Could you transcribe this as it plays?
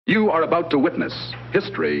You are about to witness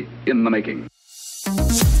history in the making.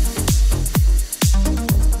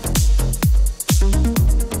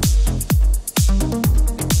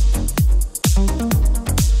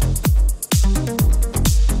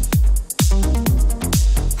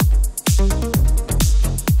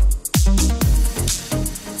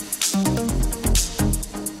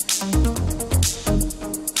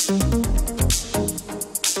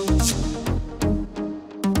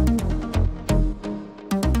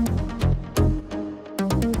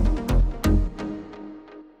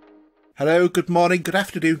 Hello, good morning, good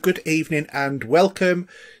afternoon, good evening, and welcome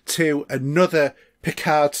to another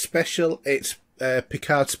Picard Special. It's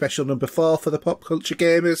Picard Special number 4 for the Pop Culture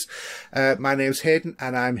Gamers. My name's Hayden,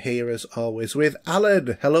 and I'm here as always with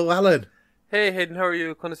Alan. Hello, Alan. Hey, Hayden, how are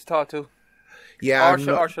you? Good to talk to. Yeah,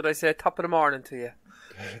 or should I say top of the morning to you?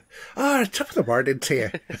 Top of the morning to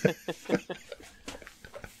you.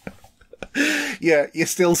 Yeah, you're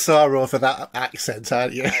still sore over that accent,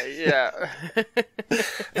 aren't you? Yeah.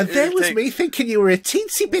 And there was me thinking you were a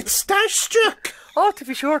teensy bit starstruck. Oh, to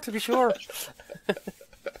be sure.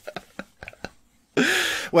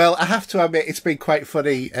 Well, I have to admit, it's been quite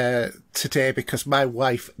funny today because my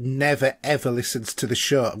wife never, ever listens to the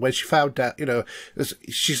show. And when she found out,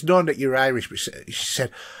 she's known that you're Irish, but she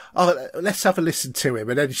said, oh, let's have a listen to him.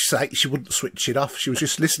 And then she's like, she wouldn't switch it off. She was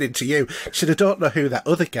just listening to you. She said, I don't know who that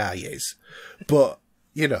other guy is, but,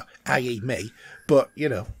 i.e. me, but,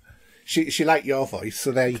 She liked your voice,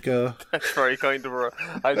 so there you go. That's very kind of her.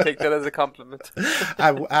 I'll take that as a compliment.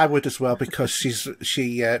 I would as well, because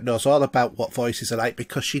she knows all about what voices are like,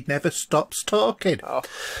 because she never stops talking. Oh,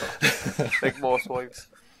 like most wives.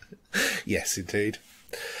 Yes, indeed.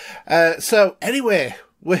 So, anyway,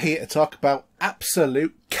 we're here to talk about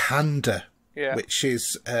Absolute Candor, which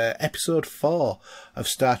is episode 4 of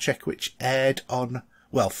Star Trek, which aired on,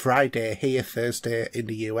 Friday here, Thursday in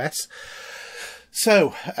the US.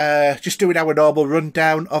 So, just doing our normal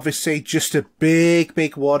rundown, obviously, just a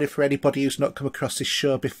big warning for anybody who's not come across this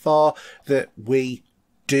show before, that we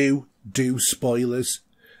do spoilers.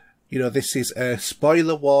 This is a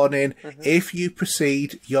spoiler warning. Mm-hmm. If you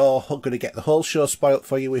proceed, you're going to get the whole show spoilt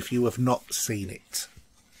for you if you have not seen it.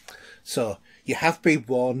 So, you have been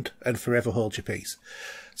warned, and forever hold your peace.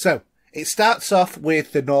 So, it starts off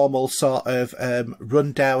with the normal sort of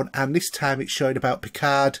rundown, and this time it's showing about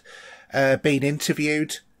Picard being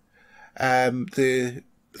interviewed. The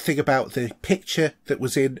thing about the picture that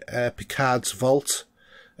was in Picard's vault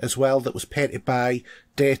as well, that was painted by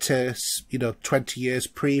Data, 20 years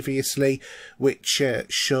previously, which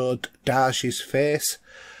showed Daj's face.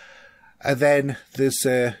 And then there's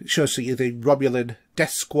shows you the Romulan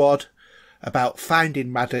Death Squad about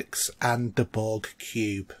finding Maddox and the Borg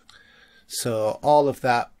cube. So all of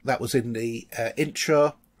that was in the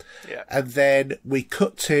intro. Yeah. And then we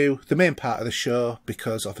cut to the main part of the show,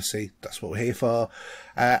 because obviously that's what we're here for.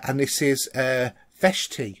 And this is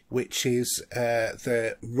Veshti, which is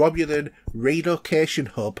the Romulan relocation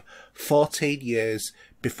hub 14 years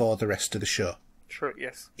before the rest of the show. True,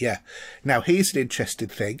 yes. Yeah. Now, here's an interesting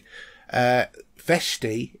thing.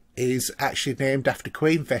 Veshti is actually named after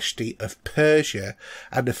Queen Veshti of Persia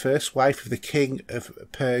and the first wife of the king of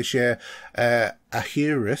Persia,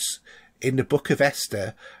 Ahurus, in the Book of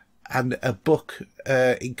Esther, and a book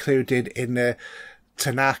included in the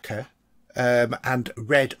Tanakh, and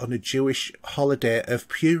read on a Jewish holiday of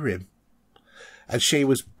Purim. And she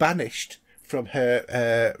was banished from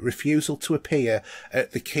her refusal to appear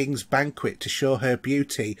at the king's banquet to show her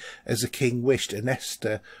beauty as the king wished, and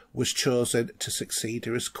Esther was chosen to succeed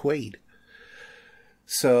her as queen.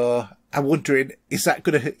 So I'm wondering, is that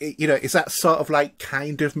going to, is that sort of like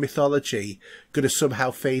kind of mythology going to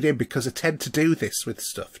somehow fade in? Because they tend to do this with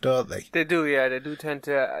stuff, don't they? They do, yeah. They do tend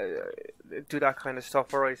to do that kind of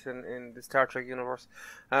stuff, right, in the Star Trek universe.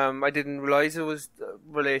 I didn't realise it was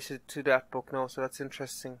related to that book now, so that's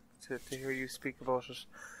interesting to hear you speak about it.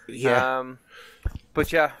 Yeah.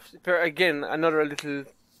 But yeah, again, another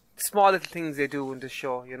small little things they do in the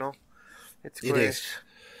show, It's great. It is.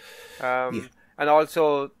 Yeah. And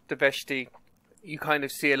also the Veshti, you kind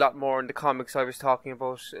of see a lot more in the comics I was talking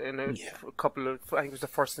about in a couple of, I think it was the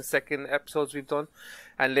first and second episodes we've done.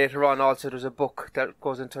 And later on also there's a book that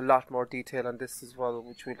goes into a lot more detail on this as well,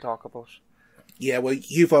 which we'll talk about. Yeah, well,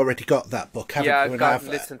 you've already got that book, haven't you? Yeah, I've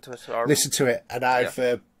listened to it. Listened to it, and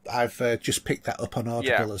I've just picked that up on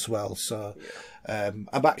Audible as well. So I'm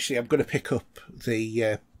going to pick up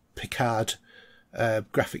the Picard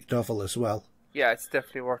graphic novel as well. Yeah, it's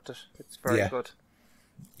definitely worth it. It's very good.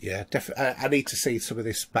 Yeah, definitely. I need to see some of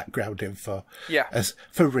this background info. Yeah.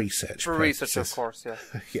 For research. For research, of course, yeah.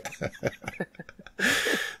 Yeah.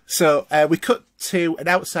 So we cut to an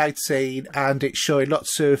outside scene, and it's showing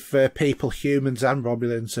lots of people, humans and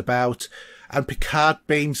Romulans, about, and Picard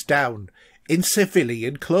beams down in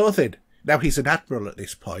civilian clothing. Now, he's an admiral at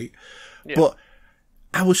this point, but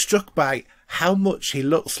I was struck by how much he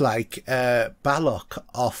looks like Balok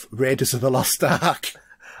off Raiders of the Lost Ark.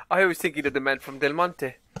 I was thinking of the man from Del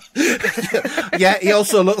Monte. Yeah, he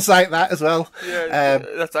also looks like that as well.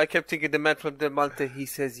 Yeah, I kept thinking the man from Del Monte. He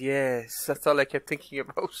says yes. That's all I kept thinking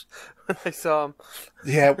about when I saw him.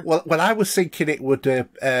 Yeah, well, I was thinking it would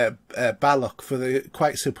Balok for the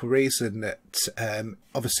quite simple reason that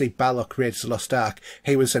obviously Balok, Raiders of the Lost Ark,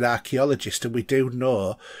 he was an archaeologist, and we do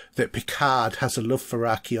know that Picard has a love for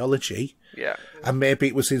archaeology. Yeah, and maybe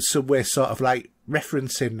it was in some way sort of like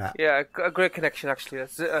referencing that. Yeah, a great connection actually.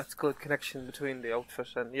 That's a good connection between the outfit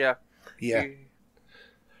and yeah.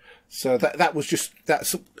 So that was just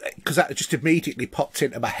that's because that just immediately popped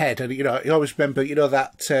into my head, and you always remember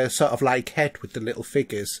that sort of like head with the little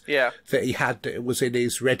figures. Yeah. That he had was in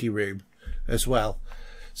his ready room as well.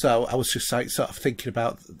 So I was just like sort of thinking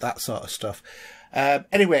about that sort of stuff.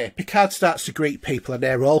 Anyway, Picard starts to greet people, and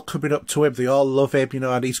they're all coming up to him. They all love him,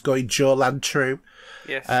 and he's going Joe Lantrue.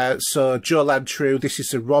 Yes. So Joe Lantrue, this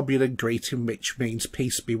is a Romulan greeting, which means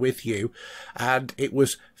peace be with you. And it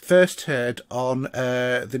was first heard on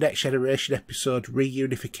the Next Generation episode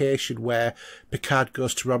Reunification, where Picard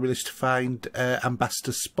goes to Romulus to find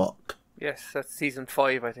Ambassador Spock. Yes, that's season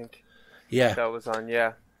 5, I think. Yeah. That was on,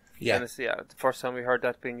 yeah. Yeah. And it's, the first time we heard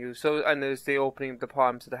that being used. So, and it was the opening of the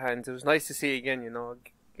palms of the hands. It was nice to see again, you know.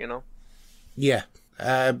 Yeah.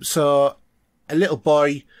 So a little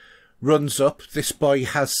boy runs up. This boy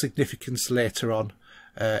has significance later on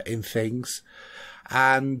in things.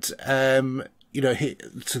 And, so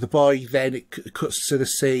the boy, then it cuts to the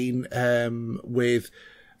scene with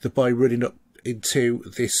the boy running up into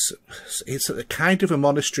this, it's a kind of a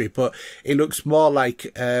monastery, but it looks more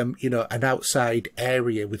like, an outside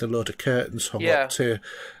area with a load of curtains hung up to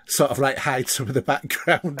sort of like hide some of the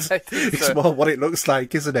background. It's more what it looks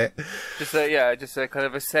like, isn't it? Just a kind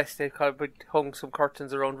of assessed, they kind of hung some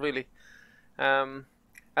curtains around, really. I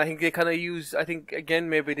think they kind of use, I think, again,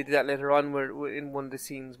 maybe they did that later on, where in one of the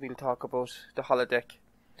scenes we'll talk about the holodeck.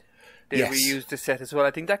 They reused the set as well.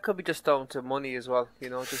 I think that could be just down to money as well,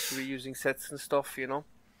 just reusing sets and stuff,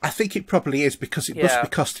 I think it probably is, because it must be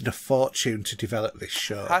costing a fortune to develop this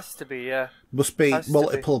show. Has to be, yeah. Must be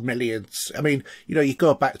multiple millions. I mean, you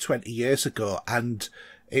go back 20 years ago and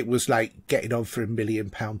it was like getting on for £1 million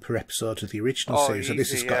per episode of the original series, and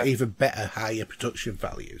this has got even better, higher production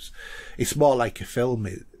values. It's more like a film,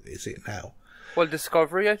 is it now? Well,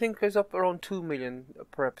 Discovery, I think, is up around 2 million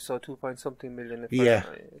per episode, 2-point-something million.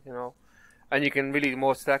 And you can really,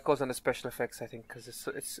 most of that goes on the special effects, I think, because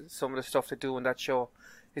it's some of the stuff they do in that show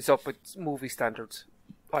is up with movie standards.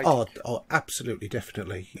 Oh, absolutely,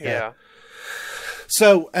 definitely. Yeah.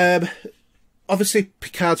 So, obviously,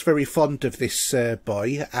 Picard's very fond of this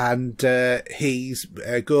boy, and he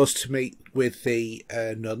goes to meet with the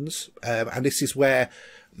nuns, and this is where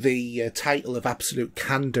the title of Absolute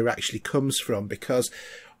Candor actually comes from, because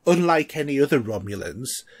unlike any other Romulans,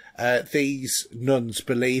 these nuns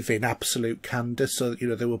believe in absolute candor, so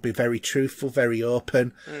they will be very truthful, very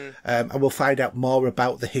open, and we'll find out more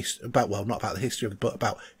about the history, not about the history of it, but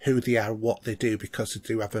about who they are, what they do, because they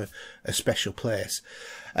do have a special place.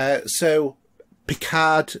 So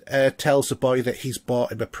Picard tells the boy that he's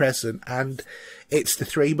bought him a present, and it's The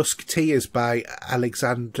Three Musketeers by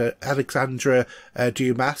Alexandra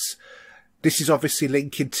Dumas. This is obviously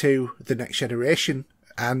linking to The Next Generation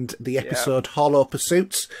and the episode Hollow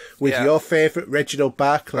Pursuits with your favourite Reginald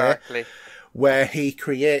Barclay, where he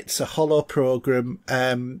creates a hollow program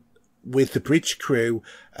with the bridge crew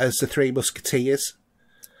as the Three Musketeers.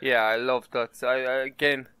 Yeah, I love that.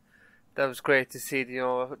 Again, that was great to see,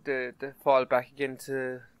 the fall back again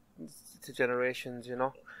to Generations,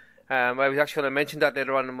 I was actually going to mention that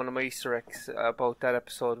later on in one of my Easter eggs about that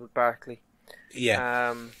episode with Barclay.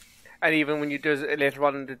 Yeah. And even when there's later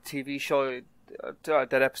on in the TV show,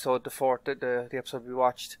 that episode, the episode we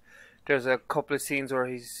watched, there's a couple of scenes where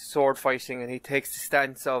he's sword fighting and he takes the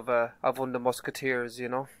stance of one of the Musketeers,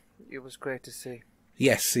 It was great to see.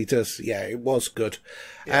 Yes, he does. Yeah, it was good.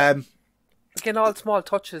 Yeah. Again, all small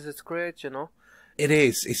touches, it's great, It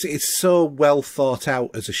is. It's so well thought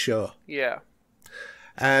out as a show. Yeah.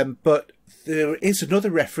 But there is another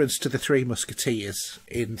reference to the Three Musketeers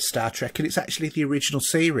in Star Trek, and it's actually the original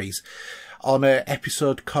series on an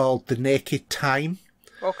episode called The Naked Time.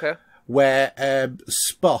 Okay. where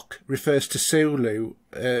Spock refers to Sulu,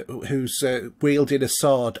 who's wielding a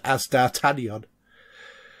sword, as D'Artagnan.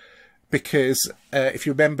 Because if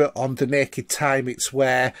you remember on The Naked Time, it's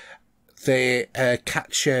where they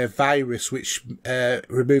catch a virus which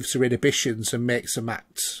removes their inhibitions and makes them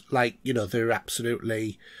act like, they're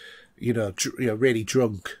absolutely, really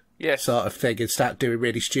drunk. Yes. Sort of thing, and start doing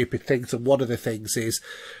really stupid things. And one of the things is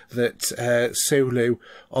that Sulu,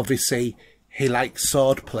 obviously, he likes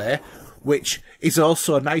swordplay, which is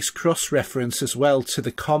also a nice cross-reference as well to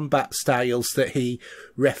the combat styles that he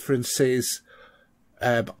references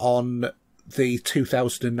on the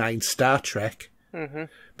 2009 Star Trek. Mm-hmm.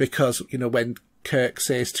 Because, when Kirk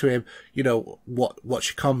says to him, what's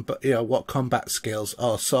your combat, what combat skills?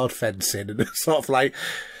 Oh, sword fencing. And it's sort of like,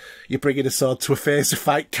 you're bringing a sword to a phaser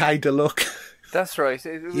fight kind of look. That's right.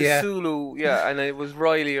 It was Sulu, and it was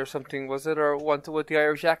Riley or something, was it? Or one with the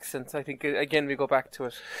Irish accent. I think, again, we go back to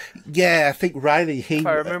it. Yeah, I think Riley, If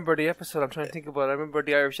I remember the episode, I'm trying to think about it. I remember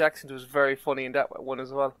the Irish accent was very funny in that one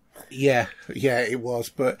as well. Yeah, it was.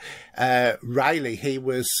 But Riley, he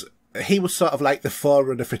was sort of like the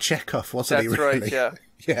forerunner for Chekhov, wasn't he? Really? That's right,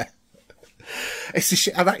 yeah. It's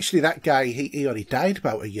and actually, that guy, he only died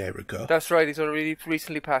about a year ago. That's right, he's only really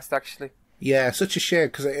recently passed, actually. Yeah, such a shame,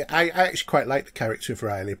 because I actually quite like the character of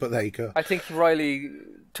Riley, but there you go. I think Riley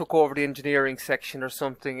took over the engineering section or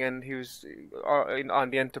something, and he was on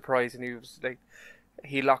the Enterprise, and he was like,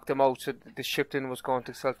 he locked them out, so the ship then was going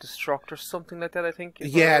to self-destruct or something like that, I think.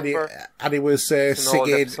 Yeah, and he was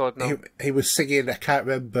singing, he was singing, I can't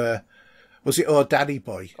remember, was it Oh Danny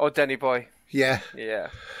Boy? Oh Danny Boy. Yeah. Yeah.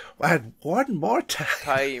 And one more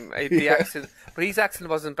time. The accent, but his accent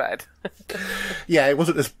wasn't bad. Yeah, it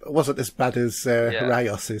wasn't as bad as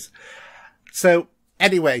Rios's. So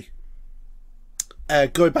anyway,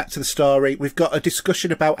 going back to the story, we've got a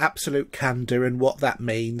discussion about absolute candour and what that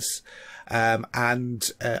means,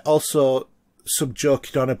 and also some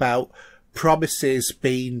joking on about promises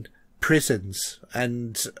being prisons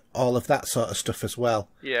and all of that sort of stuff as well.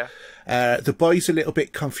 Yeah. The boy's a little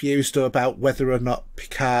bit confused about whether or not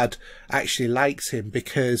Picard actually likes him,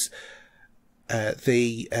 because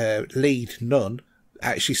the lead nun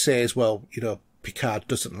actually says, well, Picard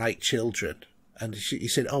doesn't like children. And he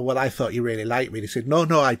said, oh, well, I thought you really liked me. And he said,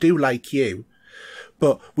 no, I do like you.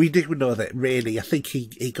 But we do know that, really, I think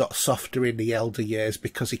he got softer in the elder years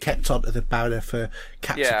because he kept on to the banner for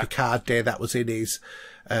Captain Picard Day that was in his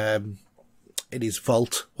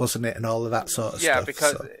vault, wasn't it, and all of that sort of stuff. Yeah,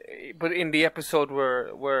 because but in the episode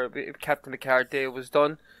where Captain Picard Day was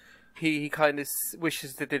done, he kind of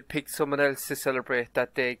wishes that they'd pick someone else to celebrate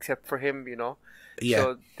that day except for him,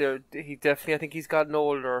 Yeah. So he definitely, I think he's gotten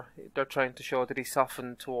older. They're trying to show that he's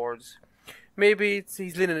softened towards. Maybe it's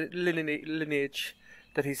his lineage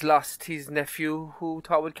that he's lost his nephew who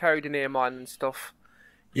thought would carry the name on and stuff.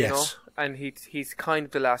 You know? And he's kind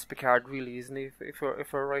of the last Picard, really, isn't he? If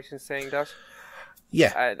we're right in saying that.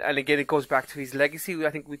 Yeah. And again, it goes back to his legacy. I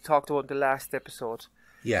think we talked about the last episode.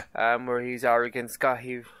 Yeah. Where his arrogance got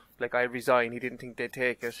I resign. He didn't think they'd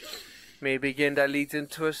take it. Maybe again that leads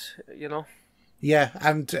into it. Yeah,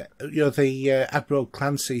 and the Admiral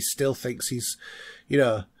Clancy still thinks he's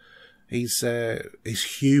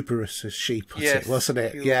hubris, as she put it, wasn't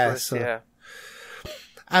it? Hubris, yeah.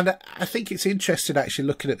 And I think it's interesting actually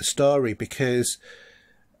looking at the story, because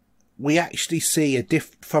we actually see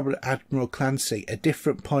from Admiral Clancy a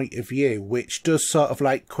different point of view, which does sort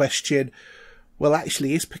of question, well,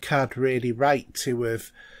 actually, is Picard really right to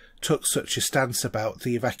have took such a stance about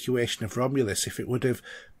the evacuation of Romulus if it would have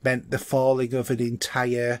meant the falling of an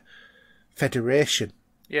entire Federation?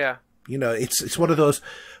 Yeah. It's one of those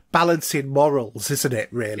balancing morals, isn't it,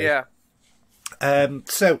 really? Yeah.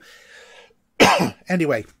 So,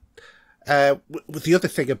 anyway, the other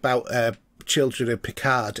thing about children and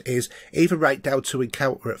Picard is even right down to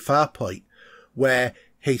Encounter at Farpoint, where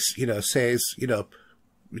he, says,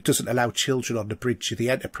 it doesn't allow children on the bridge of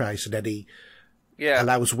the Enterprise, and then he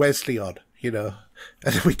allows Wesley on, and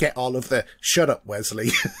then we get all of the "shut up,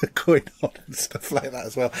 Wesley" going on and stuff like that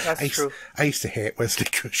as well. That's true. I used to hate Wesley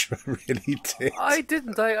Crusher, I really did. I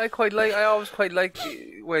didn't. I always quite liked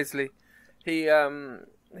Wesley. He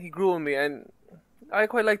grew on me, and I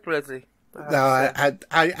quite liked Wesley. No,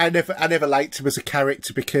 I never liked him as a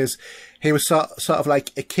character, because he was sort of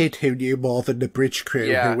like a kid who knew more than the bridge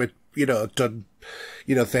crew who had, done,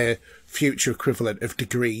 their future equivalent of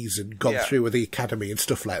degrees and gone through with the academy and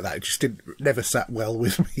stuff like that. It just never sat well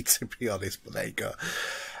with me, to be honest, but there you go.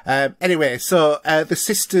 Anyway, so the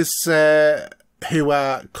sisters who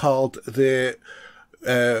are called the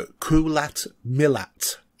Kulat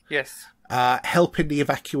Milat. Yes. helping the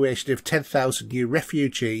evacuation of 10,000 new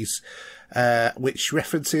refugees, which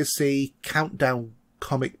references the Countdown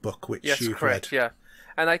comic book, which you've read. Yeah.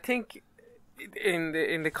 And I think in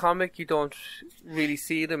the comic, you don't really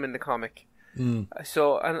see them in the comic.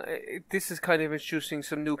 So, this is kind of introducing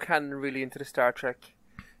some new canon really into the Star Trek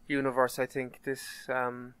universe. I think this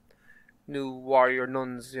new warrior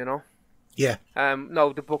nuns, you know. Yeah.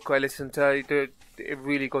 No, the book I listened to, it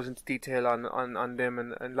really goes into detail on them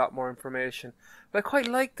and a lot more information. But I quite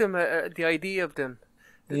like them, the idea of them.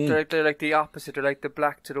 They're like the opposite. They're like the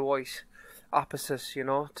black to the white opposites, you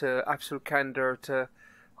know, to absolute candor, to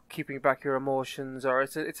keeping back your emotions. Or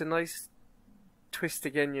it's a nice twist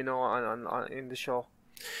again, you know, on in the show.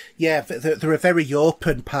 Yeah, they're a very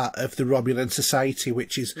open part of the Romulan society,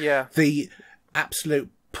 which is the absolute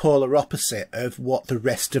polar opposite of what the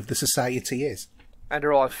rest of the society is. And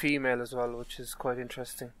they're all female as well, which is quite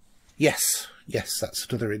interesting. Yes, that's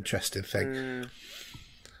another interesting thing.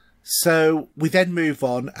 So we then move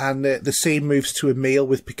on, and the scene moves to a meal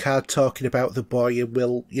with Picard talking about the boy,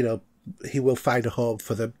 and he will find a home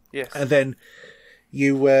for them. Yes. And then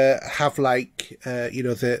you have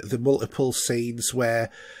the multiple scenes where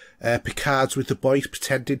Picard's with the boys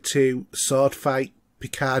pretending to sword fight.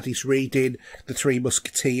 Picard is reading The Three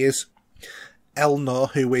Musketeers.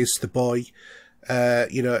 Elnor, who is the boy,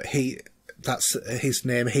 that's his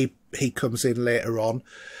name. He comes in later on.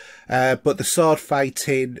 But the sword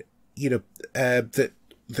fighting, that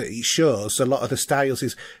he shows, a lot of the styles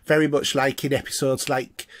is very much like in episodes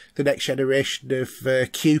like The Next Generation of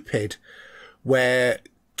Cupid, where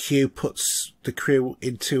Q puts the crew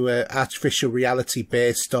into an artificial reality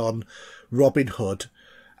based on Robin Hood,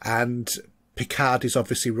 and Picard is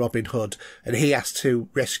obviously Robin Hood, and he has to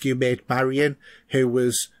rescue Maid Marian, who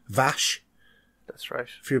was Vash. That's right.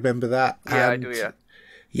 If you remember that. Yeah, I do, yeah.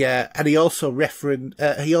 Yeah, and he also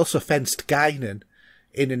fenced Guinan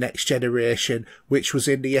in The Next Generation, which was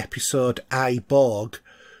in the episode I, Borg,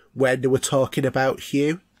 when they were talking about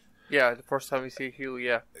Hugh. Yeah, the first time we see Hugh,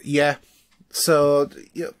 yeah. Yeah. So,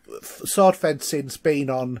 sword fencing's been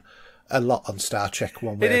on a lot on Star Trek,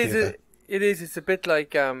 one way or the other. It is. It's a bit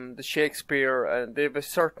like the Shakespeare, and they've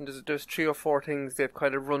there's 3 or 4 things they've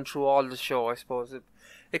kind of run through all the show, I suppose.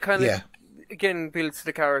 It kind of, again, builds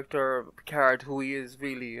the character Picard, who he is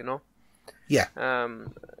really, you know? Yeah.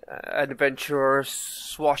 An adventurer,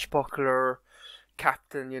 swashbuckler,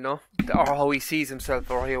 captain, you know? Or how he sees himself,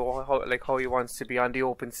 or how he wants to be on the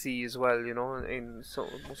open sea as well, you know, in some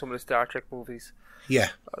of the Star Trek movies.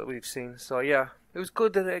 Yeah. We've seen. So, yeah. It was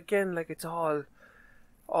good that, again, like, it's all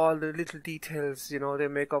the little details, you know, they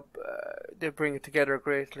make up, they bring it together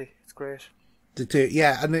greatly. It's great. They do,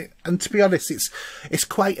 yeah, and to be honest, it's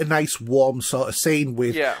quite a nice, warm sort of scene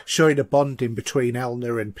with showing a bonding between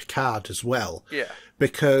Elnor and Picard as well. Yeah,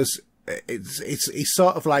 because he's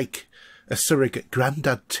sort of like a surrogate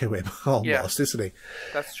granddad to him almost, isn't he?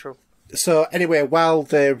 That's true. So anyway, while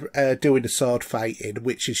they're doing the sword fighting,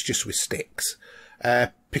 which is just with sticks,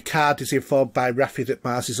 Picard is informed by Raffi that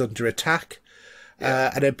Mars is under attack.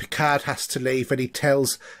 And then Picard has to leave, and he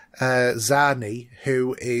tells Zani,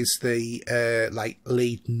 who is the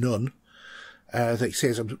lead nun, that he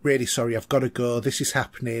says, "I'm really sorry, I've got to go. This is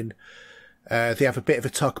happening." They have a bit of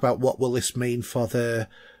a talk about what will this mean for the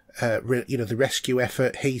the rescue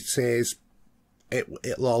effort. He says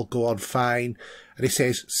it'll all go on fine, and he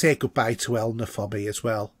says, "Say goodbye to Elna for me as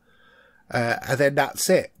well." And then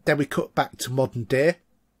that's it. Then we cut back to modern day,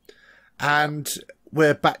 and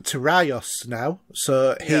we're back to Rios now.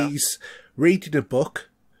 So he's reading a book,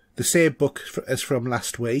 the same book as from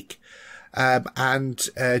last week, and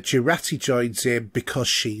Jurati joins him because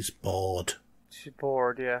she's bored. She's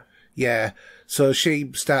bored, yeah. Yeah, so she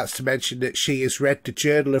starts to mention that she has read the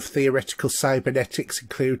Journal of Theoretical Cybernetics,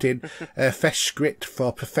 including Festskritt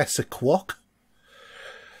for Professor Quark.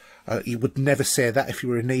 You would never say that if you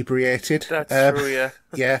were inebriated. That's true, yeah.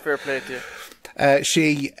 Yeah. Fair play to you.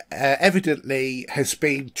 She evidently has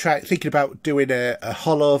been thinking about doing a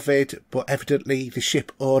holovid, but evidently the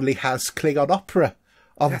ship only has Klingon opera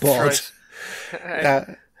on board.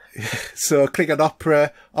 Right. So Klingon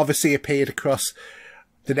opera obviously appeared across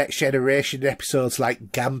The Next Generation episodes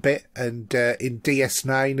like Gambit and in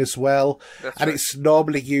DS9 as well. That's right. It's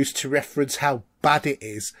normally used to reference how bad it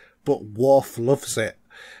is, but Worf loves it.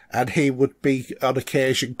 And he would be on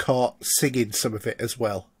occasion caught singing some of it as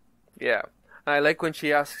well. Yeah. I like when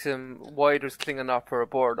she asks him why there's Klingon opera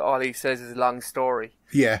aboard, all he says is long story.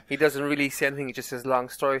 Yeah. He doesn't really say anything, he just says long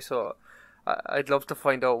story, so I'd love to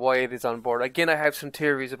find out why it is on board. Again, I have some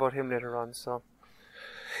theories about him later on, so...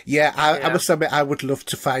 Yeah, I must admit, I would love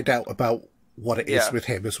to find out about what it is with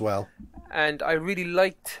him as well. And I really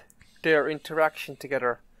liked their interaction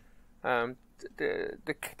together. The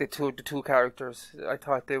two characters. I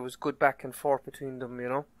thought there was good back and forth between them.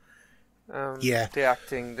 The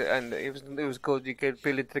acting and it was good. You could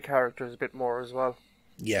build into the characters a bit more as well.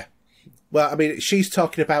 Yeah. Well, I mean, she's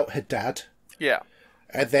talking about her dad. Yeah.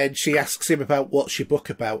 And then she asks him about what's your book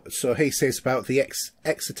about. So he says about the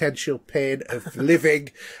existential pain of living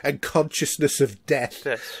and consciousness of death.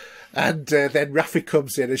 Yes. And then Raffi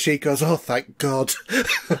comes in and she goes, "Oh, thank God."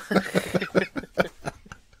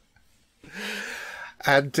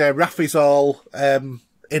 And Raffi's all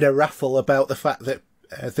in a raffle about the fact that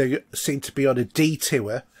they seem to be on a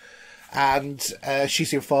detour. And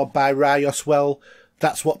she's informed by Rios, well,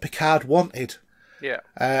 that's what Picard wanted. Yeah.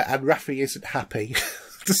 And Raffi isn't happy,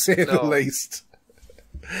 to say the least.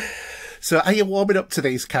 So are you warming up to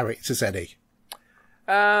these characters, Eddie?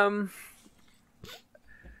 I'm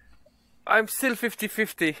still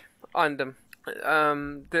 50-50 on them.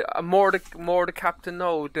 More the captain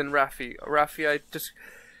now than Raffi.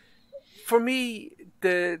 For me,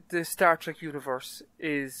 the Star Trek universe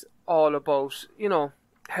is all about,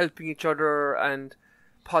 helping each other and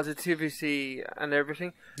positivity and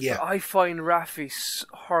everything. Yeah. But I find Raffi,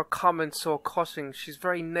 her comments so cutting. She's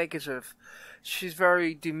very negative. She's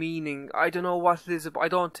very demeaning. I don't know what it is, but I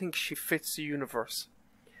don't think she fits the universe.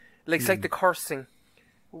 It's like the cursing.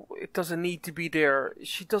 It doesn't need to be there.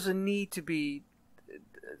 She doesn't need to be.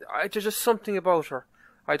 There's just something about her.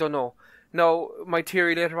 I don't know. Now, my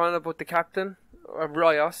theory later on about the captain,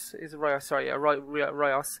 Rios, is it Rios? Sorry, yeah,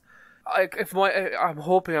 Rios. I'm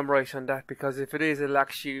hoping I'm right on that, because if it is,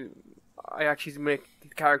 I actually make the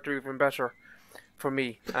character even better for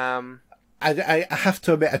me. I have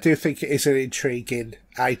to admit, I do think it is an intriguing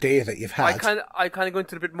idea that you've had. I kind of go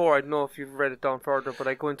into it a bit more. I don't know if you've read it down further, but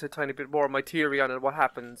I go into a tiny bit more of my theory on it, what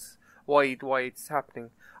happens, why it's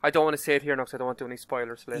happening. I don't want to say it here now because I don't want to do any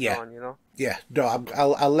spoilers later on. Yeah, no,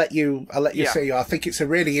 I'll let you say. I think it's a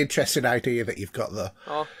really interesting idea that you've got there.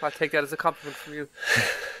 Oh, I'll take that as a compliment from you.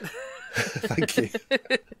 Thank you.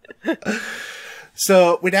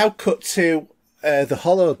 So we now cut to the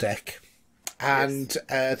holodeck. And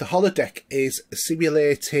the holodeck is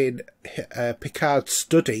simulating Picard's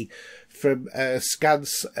study from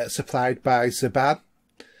scans supplied by Zaban.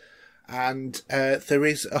 And there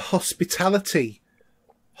is a hospitality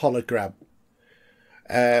hologram,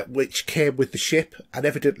 which came with the ship. And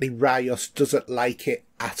evidently Rios doesn't like it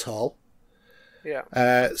at all.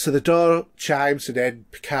 Yeah. So the door chimes and then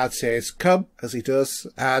Picard says, "Come," as he does.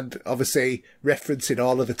 And obviously referencing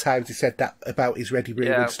all of the times he said that about his ready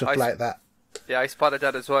room and stuff like that. Yeah, I spotted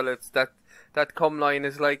that as well. It's that come line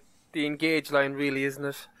is like the engage line, really, isn't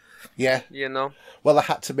it? Yeah. Well, I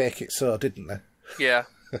had to make it so, didn't I? Yeah.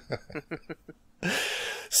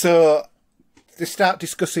 So they start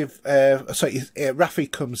discussing.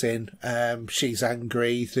 Raffi comes in. She's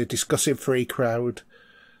angry. They're discussing Free Cloud,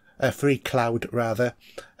 rather.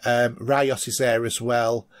 Rios is there as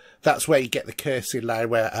well. That's where you get the cursing line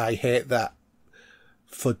where I hate that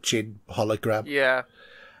fudging hologram. Yeah.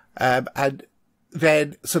 And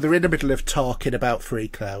then, so they're in the middle of talking about Free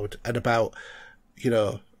Cloud and about,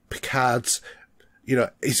 Picard's,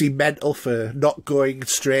 is he mental for not going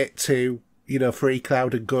straight to, Free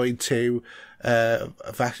Cloud and going to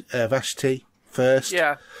Vashti first?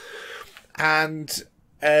 Yeah. And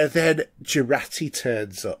then Jurati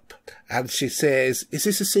turns up and she says, "Is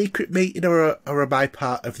this a secret meeting or am I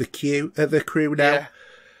part of the crew now?"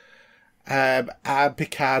 Yeah. And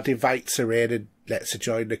Picard invites her in and lets her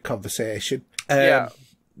join the conversation.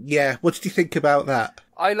 Yeah. What did you think about that?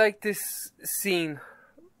 I like this scene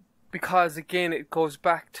because, again, it goes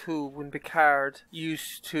back to when Picard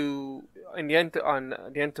used to, on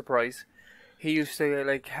the Enterprise, he used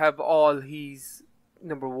to have all his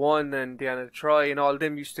number one and Deanna Troi and all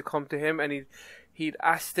them used to come to him, and he'd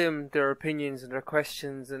ask them their opinions and their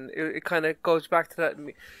questions, and it kind of goes back to that.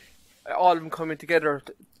 All of them coming together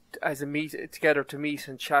to meet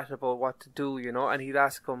and chat about what to do, and he'd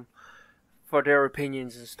ask them for their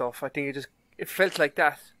opinions and stuff. I think it felt like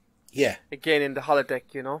that. Yeah. Again in the holodeck,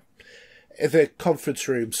 The conference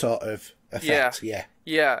room sort of effect, yeah.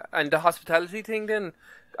 Yeah, and the hospitality thing then,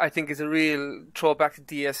 I think is a real throwback to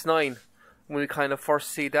DS9. When we kind of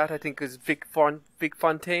first see that, I think is Vic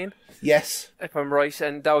Fontaine. Yes. If I'm right,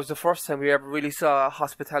 and that was the first time we ever really saw a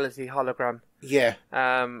hospitality hologram. Yeah.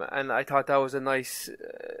 And I thought that was a nice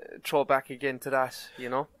throwback again to that,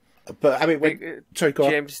 But I mean, sorry, go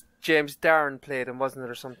on. James Darren played him, wasn't it,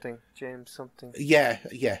 or something? James something. Yeah.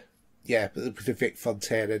 With the Vic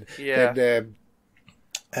Fontaine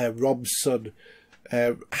and Rob's son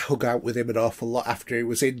hung out with him an awful lot after he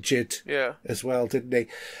was injured. Yeah. As well, didn't he?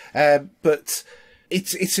 But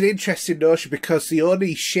It's an interesting notion because the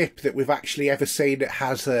only ship that we've actually ever seen that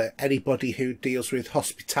has anybody who deals with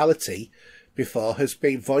hospitality before has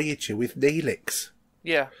been Voyager with Neelix.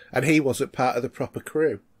 Yeah. And he wasn't part of the proper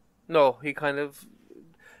crew. No, he kind of...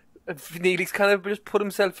 Neelix kind of just put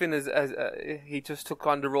himself in as he just took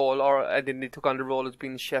on the role, and then he took on the role as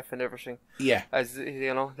being chef and everything. Yeah. As,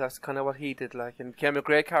 you know, that's kind of what he did, like, and became a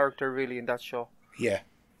great character, really, in that show. Yeah.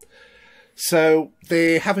 So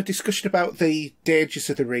they have a discussion about the dangers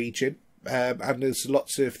of the region, and there's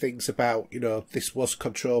lots of things about, you know, this was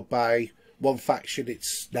controlled by one faction,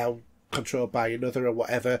 it's now controlled by another or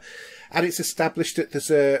whatever, and it's established that there's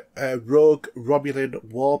a rogue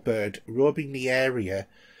Romulan warbird roaming the area,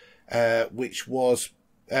 which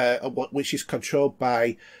is controlled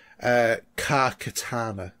by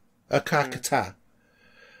Kar-Katana.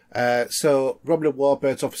 So Romulan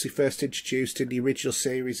warbirds obviously first introduced in the original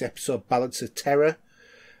series episode Balance of Terror,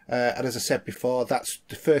 and as I said before, that's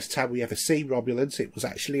the first time we ever see Romulans. It was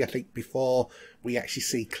actually, I think, before we actually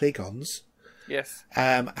see Klingons. Yes.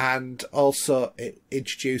 And also it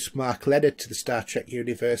introduced Mark Leonard to the Star Trek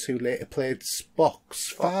universe, who later played Spock's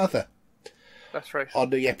father. That's right. On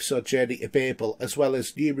the episode Journey to Babel, as well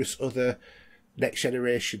as numerous other Next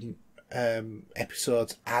Generation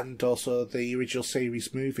episodes, and also the original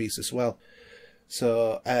series movies as well.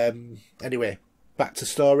 So, anyway, back to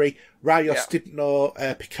story. Rios didn't know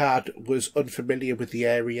Picard was unfamiliar with the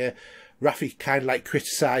area. Raffi kind of like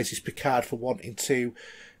criticises Picard for wanting to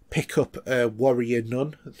pick up Warrior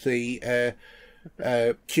Nun, the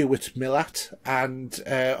Kuwait Millat, and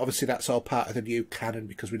obviously that's all part of the new canon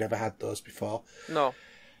because we never had those before. No.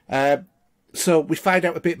 So we find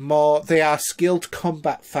out a bit more. They are skilled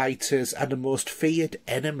combat fighters and the most feared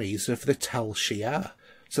enemies of the Tal Shiar.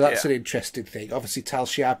 So that's an interesting thing. Obviously Tal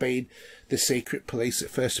Shiar being the secret police that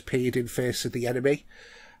first appeared in Face of the Enemy,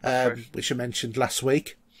 which I mentioned last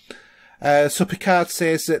week. So Picard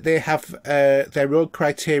says that they have their own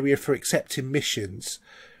criteria for accepting missions,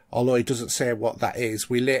 although he doesn't say what that is.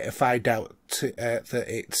 We later find out that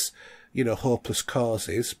it's, you know, hopeless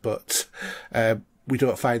causes, but we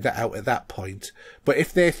don't find that out at that point. But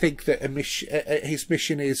if they think that his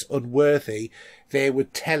mission is unworthy, they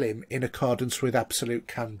would tell him in accordance with absolute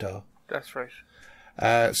candor. That's right.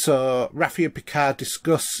 So Raffi and Picard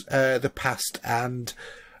discuss the past and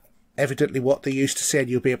evidently what they used to say, and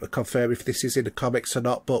you'll be able to confirm if this is in the comics or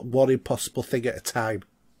not, but one impossible thing at a time.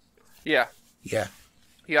 Yeah. Yeah.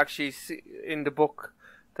 You actually see, in the book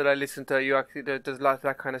that I listened to, there's a lot of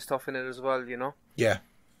that kind of stuff in it as well, you know? Yeah.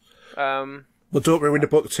 Well, don't ruin the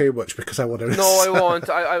book too much because I want to... No, I won't.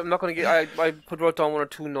 I'm not going to give... I wrote down one or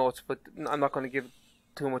two notes, but I'm not going to give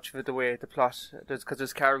too much of it away, the plot. Because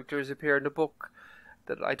there's characters appear in the book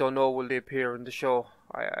that I don't know will they appear in the show.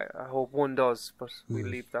 I hope one does, but we'll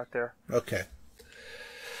leave that there. Okay.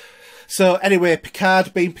 So anyway,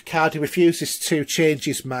 Picard, being Picard, he refuses to change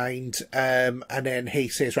his mind, and then he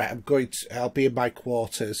says, right, I'll be in my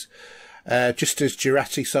quarters. Just as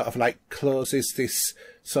Jurati sort of like closes this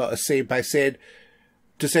sort of scene by saying,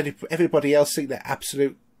 does everybody else think that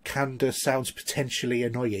absolute candor sounds potentially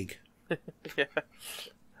annoying? Yeah,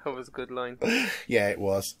 that was a good line. Yeah, it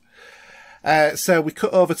was. So we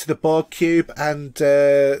cut over to the Borg cube, and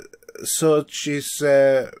Soj is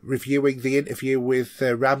reviewing the interview with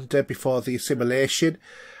Ramda before the assimilation,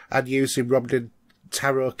 and using Romulan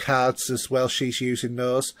tarot cards as well. She's using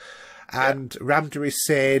those, and Ramda is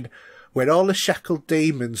saying, when all the shackled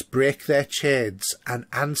demons break their chains and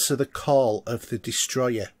answer the call of the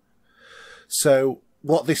Destroyer. So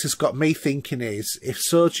what this has got me thinking is, if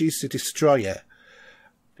Soji's the Destroyer,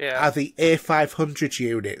 are the A500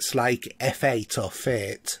 units like F8 or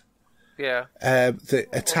Fate that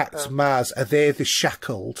attacked Mars, are they the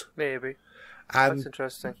shackled? Maybe. And, that's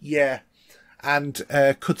interesting. Yeah. And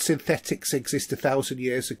could synthetics exist 1,000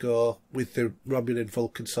 years ago with the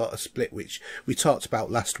Romulan-Vulcan sort of split, which we talked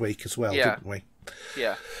about last week as well, didn't we?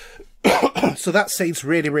 Yeah. So that seems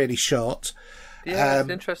really, really short. Yeah, it's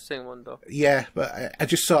an interesting one, though. Yeah, but I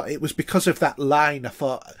just thought it was because of that line, I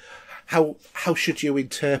thought, how should you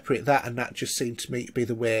interpret that? And that just seemed to me to be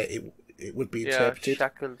the way it would be interpreted.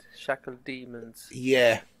 Shackled demons.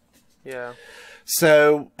 Yeah. Yeah.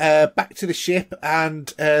 So, back to the ship, and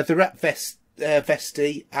the Rat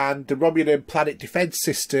Vesti and the Romulan planet defense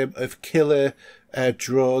system of killer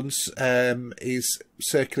drones is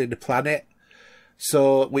circling the planet,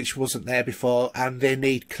 so which wasn't there before, and they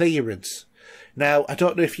need clearance. Now, I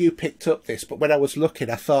don't know if you picked up this, but when I was looking,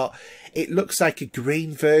 I thought it looks like a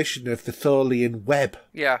green version of the Tholian web.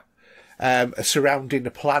 Yeah. surrounding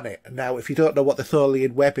the planet. Now, if you don't know what the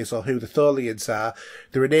Tholian web is or who the Tholians are,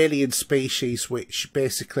 they're an alien species which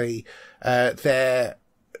basically their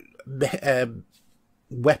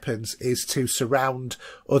weapons is to surround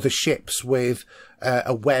other ships with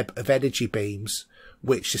a web of energy beams,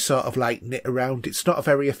 which is sort of like knit around. It's not a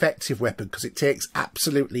very effective weapon because it takes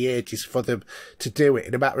absolutely ages for them to do it.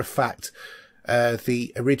 In a matter of fact,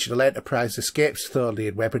 the original Enterprise escapes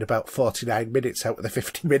Tholian web in about 49 minutes out of the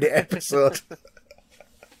 50-minute episode.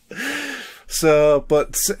 So,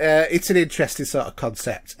 but it's an interesting sort of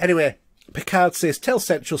concept. Anyway, Picard says, tell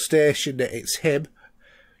Central Station that it's him.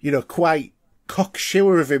 You know, quite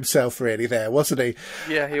cocksure of himself really there, wasn't he?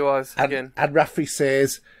 Yeah, he was, again. And Raffi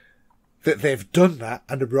says that they've done that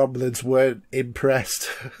and the Romulans weren't impressed.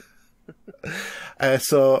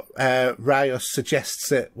 So Rios suggests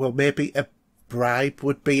that, well, maybe a bribe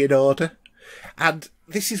would be in order. And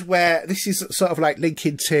this is sort of like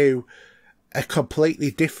linking to a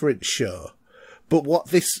completely different show. But what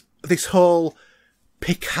this whole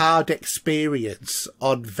Picard experience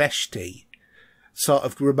on Veshti sort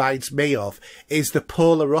of reminds me of is the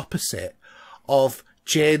polar opposite of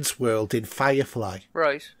Jane's world in Firefly.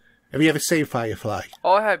 Right. Have you ever seen Firefly?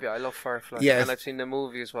 Oh, I have, yeah. I love Firefly. Yeah. And I've seen the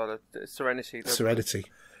movie as well, Serenity. Serenity.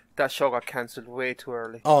 That show got cancelled way too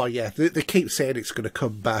early. Oh, yeah. They keep saying it's going to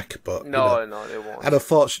come back, but... No, they won't. And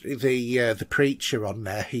unfortunately, the preacher on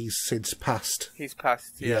there, he's since passed. He's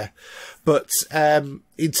passed, yeah. But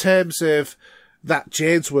in terms of that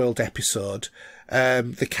Jane's World episode,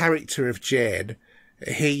 the character of Jane,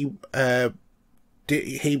 he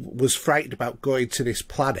was frightened about going to this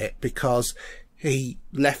planet because he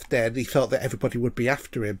left there and he thought that everybody would be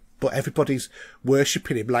after him, but everybody's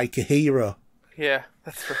worshipping him like a hero. Yeah,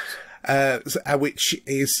 that's right. Which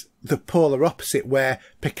is the polar opposite, where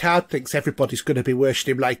Picard thinks everybody's going to be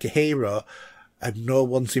worshipping him like a hero and no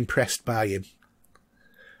one's impressed by him.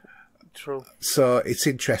 True. So it's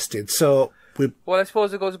interesting. So well, I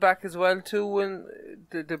suppose it goes back as well to when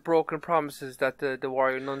the broken promises that the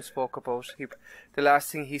warrior nun spoke about. The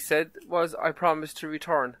last thing he said was, I promise to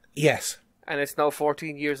return. Yes. And it's now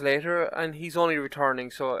 14 years later and he's only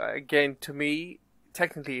returning. So again, to me,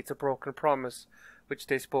 technically it's a broken promise, which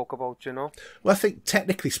they spoke about, you know. Well, I think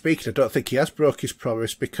technically speaking, I don't think he has broke his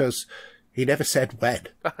promise because he never said when.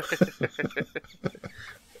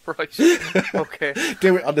 Right. Okay.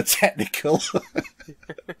 Do it on the technical.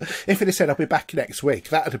 If he'd have said, I'll be back next week,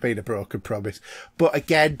 that would have been a broken promise. But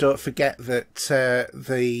again, don't forget that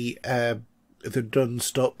the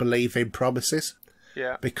nuns don't believe in promises.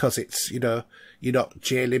 Yeah. Because it's, you know, you're not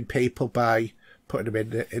jailing people by putting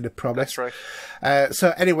them in a promise. That's right.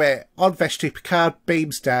 So anyway, on Veshti, Picard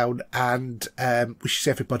beams down and wishes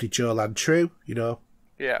everybody Jolan True, you know.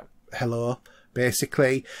 Yeah. Hello,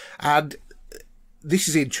 basically. And this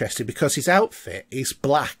is interesting because his outfit is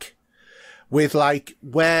black with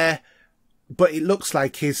but it looks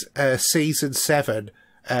like his season 7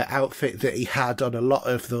 outfit that he had on a lot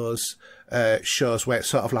of those shows where it's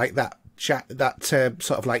sort of like that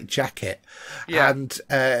sort of like jacket. Yeah. And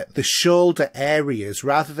the shoulder areas,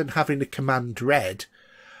 rather than having the command red,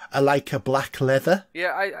 are like a black leather.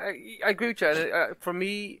 Yeah, I agree with you. For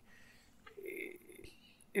me,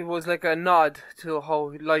 it was like a nod to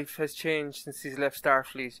how life has changed since he's left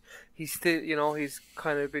Starfleet. He's still, you know, he's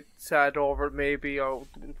kind of a bit sad over it maybe, or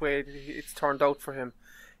the way it's turned out for him.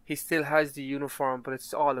 He still has the uniform, but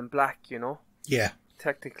it's all in black, you know? Yeah.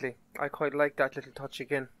 Technically. I quite like that little touch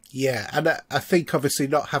again. Yeah, and I think obviously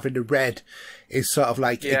not having the red is sort of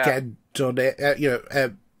like, again, done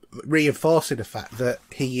it, reinforcing the fact that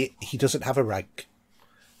he doesn't have a rank.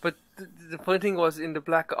 But the funny thing was, in the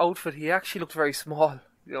black outfit, he actually looked very small.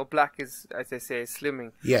 You know, black is, as they say,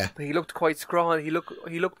 slimming. Yeah. But he looked quite scrawny. He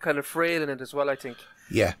looked kind of frail in it as well, I think.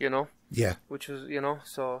 Yeah. You know? Yeah. Which was, you know,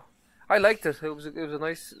 so... I liked it. It was a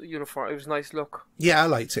nice uniform. It was a nice look. Yeah, I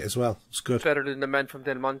liked it as well. It's good. Better than the men from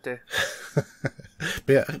Del Monte.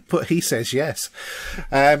 but he says yes.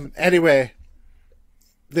 Anyway,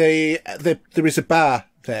 there is a bar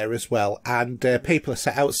there as well, and people are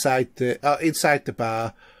sat outside inside the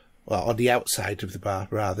bar, well, on the outside of the bar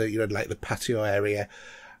rather, you know, like the patio area.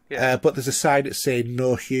 Yeah. But there's a sign that's saying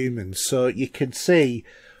no humans, so you can see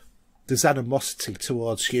there's animosity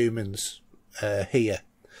towards humans here.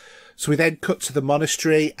 So we then cut to the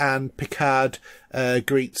monastery and Picard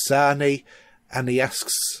greets Zani and he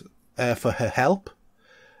asks for her help.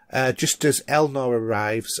 Just as Elnor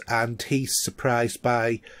arrives and he's surprised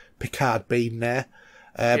by Picard being there.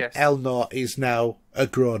 Yes. Elnor is now a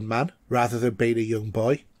grown man rather than being a young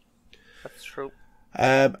boy. That's true.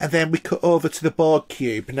 And then we cut over to the Borg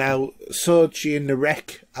cube. Now, Soji and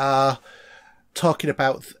Narek are talking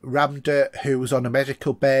about Ramda, who was on a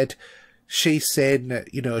medical bed. She's saying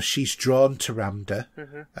that, you know, she's drawn to Ramda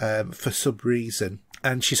for some reason.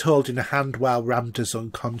 And she's holding a hand while Ramda's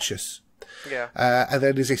unconscious. Yeah. And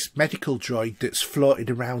then there's this medical droid that's floating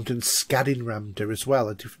around and scanning Ramda as well.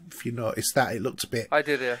 And if you notice that, it looked a bit... I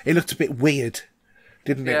did, yeah. It looked a bit weird,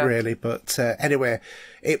 didn't it, really? But anyway,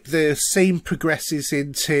 the scene progresses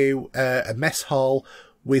into a mess hall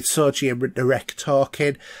with Soji and Narek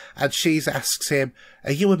talking. And she asks him,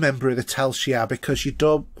 are you a member of the Tal Shiar? Because you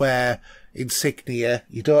don't wear insignia,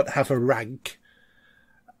 you don't have a rank,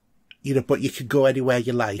 you know, but you can go anywhere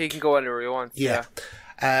you like. He can go anywhere he wants, yeah.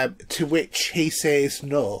 To which he says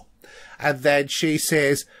no. And then she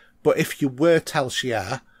says, but if you were Tal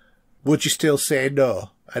Shiar, would you still say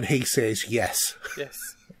no? And he says yes. Yes.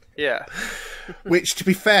 Yeah. Which, to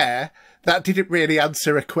be fair, that didn't really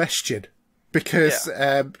answer a question. Because,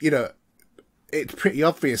 you know, it's pretty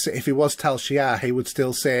obvious that if he was Tal Shiar, he would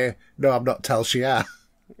still say, no, I'm not Tal Shiar.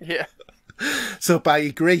 Yeah. So by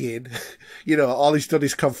agreeing, you know, all he's done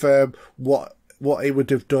is confirm what he would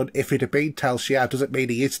have done if he'd have been Tal Shiar. Doesn't mean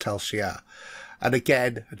he is Tal Shiar. And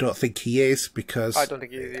again, I don't think he is, because I don't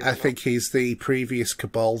think he is. I think he's the previous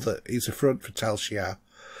Cabal that is a front for Tal Shiar.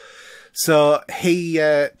 So he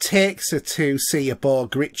takes her to see a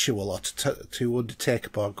Borg ritual, or to undertake a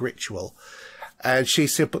Borg ritual. And she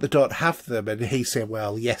said, but they don't have them. And he said,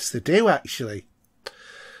 well, yes, they do, actually.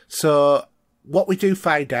 So what we do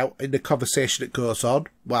find out in the conversation that goes on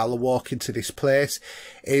while they walk into this place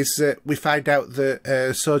is that we find out that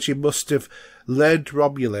Soji must have learned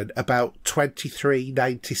Romulan about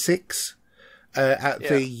 2396 at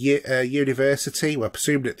the university. Well,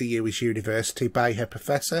 presumed at the U.S. university by her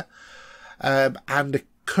professor. And the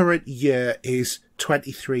current year is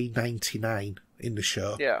 2399 in the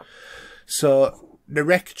show. Yeah. So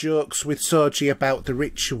Narek jokes with Soji about the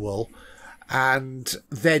ritual, and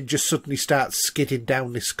then just suddenly starts skidding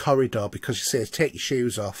down this corridor because he says, take your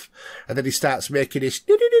shoes off. And then he starts making this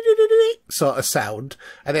sort of sound,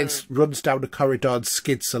 and then runs down the corridor and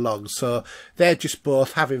skids along. So they're just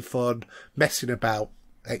both having fun, messing about,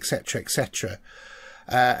 etc., etc.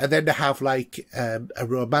 And then they have like a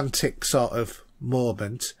romantic sort of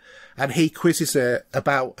moment, and he quizzes her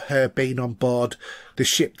about her being on board the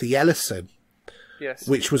ship, the Ellison. Yes.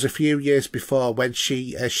 Which was a few years before when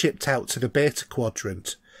she shipped out to the Beta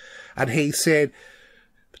Quadrant. And he said,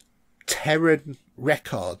 Terran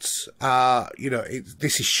records are, you know,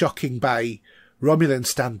 this is shocking by Romulan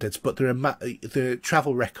standards, but the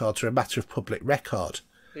travel records are a matter of public record.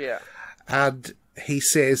 Yeah. And he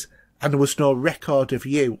says, and there was no record of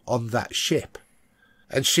you on that ship.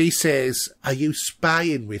 And she says, are you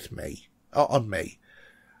spying with me, or on me?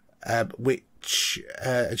 And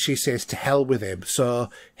she says, to hell with him. So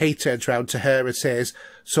he turns round to her and says,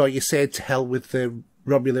 so you said to hell with the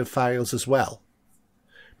Romulan files as well?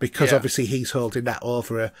 Because obviously he's holding that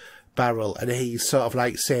over a barrel, and he's sort of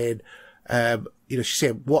like saying, you know, she's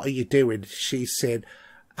saying, what are you doing? She's saying,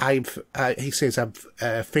 he says, I'm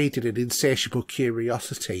feeding an insatiable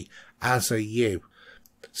curiosity, as are you.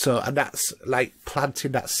 So, and that's like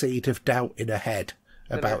planting that seed of doubt in her head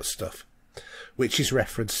about stuff, which is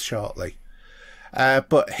referenced shortly.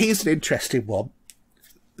 But here's an interesting one.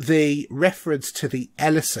 The reference to the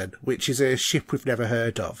Ellison, which is a ship we've never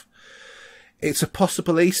heard of. It's a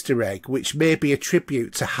possible Easter egg, which may be a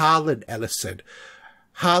tribute to Harlan Ellison.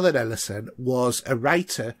 Harlan Ellison was a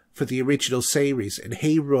writer for the original series, and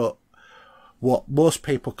he wrote what most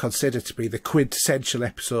people consider to be the quintessential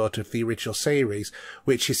episode of the original series,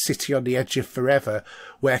 which is City on the Edge of Forever,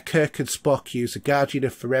 where Kirk and Spock use a Guardian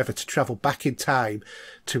of Forever to travel back in time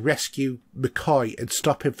to rescue McCoy and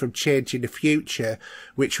stop him from changing the future,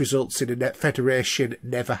 which results in a Federation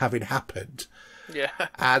never having happened. Yeah.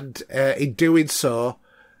 And in doing so,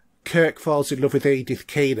 Kirk falls in love with Edith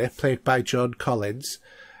Keeler, played by Joan Collins,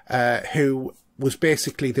 who was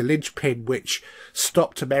basically the linchpin which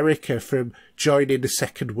stopped America from joining the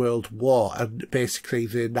Second World War and basically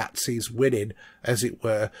the Nazis winning, as it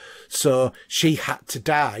were. So she had to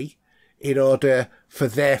die in order for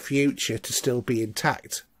their future to still be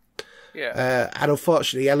intact. Yeah. And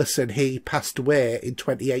unfortunately, Ellison, he passed away in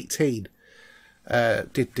 2018.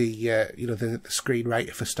 Did the you know, the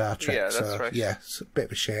screenwriter for Star Trek? Yeah, that's right. Yeah, it's a bit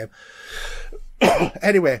of a shame.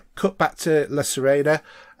 Anyway, cut back to La Serena,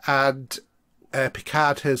 and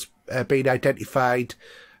Picard has been identified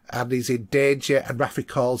and he's in danger, and Raffi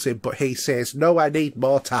calls him, but he says, no, I need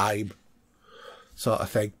more time, sort of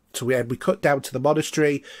thing. So we cut down to the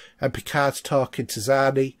monastery, and Picard's talking to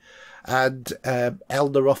Zani, and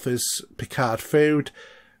Elna offers Picard food,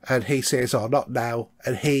 and he says, oh, not now,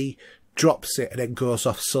 and he drops it and then goes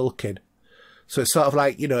off sulking. So it's sort of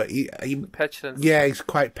like, petulant. Yeah, he's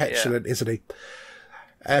quite petulant, isn't he?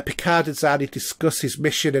 Picard and Zani discuss his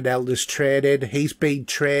mission and Elder's training. He's been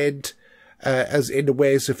trained as in the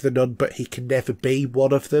ways of the nun, but he can never be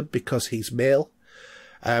one of them because he's male.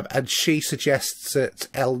 And she suggests that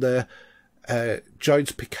Elder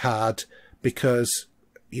joins Picard because,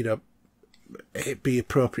 it'd be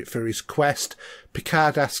appropriate for his quest.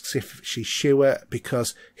 Picard asks if she's sure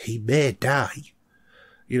because he may die.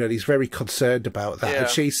 He's very concerned about that. And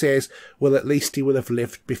she says, well, at least he will have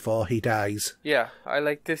lived before he dies. Yeah, I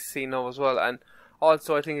like this scene now as well. And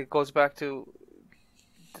also I think it goes back to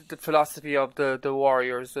the philosophy of the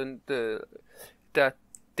warriors and that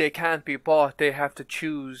they can't be bought. They have to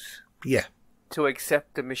choose to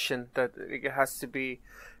accept the mission, that it has to be,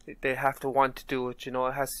 they have to want to do it,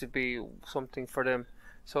 it has to be something for them.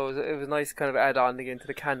 So it was nice kind of add on again to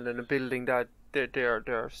the canon and building that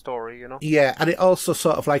their story, Yeah, and it also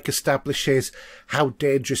sort of like establishes how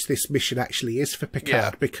dangerous this mission actually is for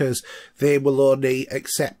Picard, because they will only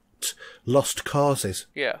accept lost causes.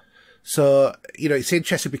 Yeah. So, it's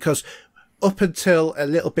interesting because up until a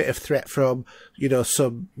little bit of threat from,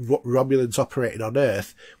 some Romulans operating on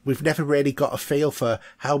Earth, we've never really got a feel for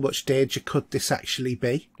how much danger could this actually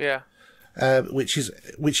be. Yeah. Which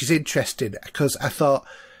is interesting, because I thought,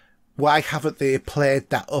 why haven't they played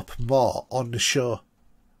that up more on the show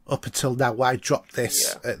up until now? Why drop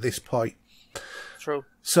this at this point? True.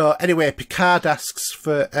 So anyway, Picard asks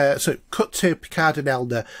for, cut to Picard and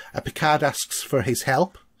Elder, and Picard asks for his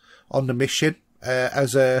help on the mission,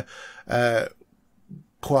 as a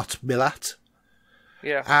Quat Milat.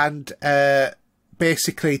 Yeah. And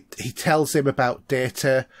basically he tells him about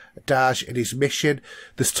Data, Daj and his mission.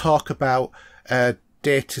 There's talk about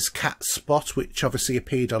Data's cat Spot, which obviously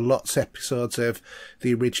appeared on lots of episodes of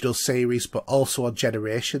the original series, but also on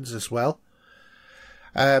Generations as well.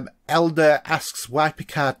 Elder asks why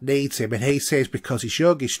Picard needs him, and he says because he's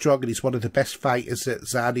young, he's strong, and he's one of the best fighters that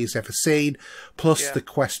Zani's ever seen. Plus, the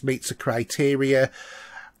quest meets the criteria.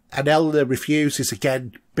 And Elder refuses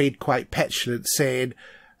again, being quite petulant, saying,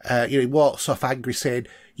 he walks off angry, saying,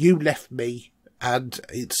 "You left me, and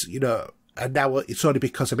it's, and now it's only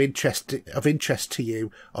because I'm of interest to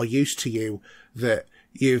you or used to you that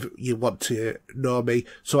you want to know me.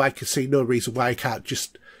 So I can see no reason why I can't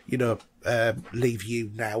just, leave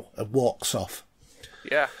you now," and walks off.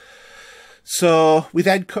 Yeah. So we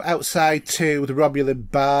then cut outside to the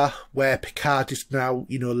Romulan bar where Picard is now,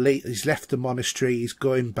 he's left the monastery, he's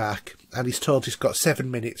going back, and he's told he's got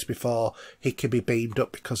 7 minutes before he can be beamed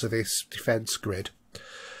up because of this defence grid.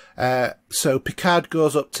 So Picard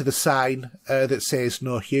goes up to the sign that says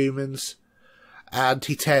no humans, and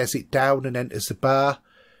he tears it down and enters the bar.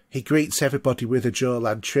 He greets everybody with a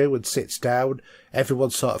Jolan True and sits down.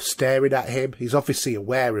 Everyone's sort of staring at him. He's obviously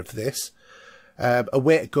aware of this. A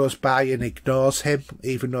waiter goes by and ignores him,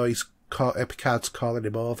 even though Picard's calling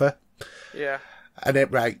him over. Yeah. And then,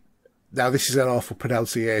 right, now this is an awful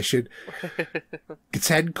pronunciation.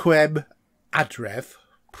 Gtenquem Adrev.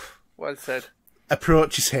 Well said.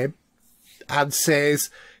 Approaches him and says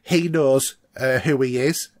he knows who he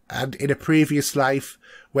is, and in a previous life,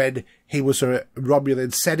 when he was a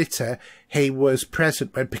Romulan senator, he was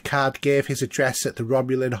present when Picard gave his address at the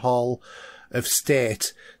Romulan Hall of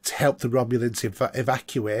State to help the Romulans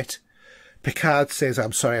evacuate. Picard says,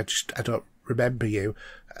 "I'm sorry, I don't remember you."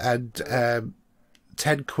 And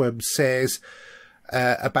Tenquem says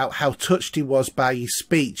about how touched he was by his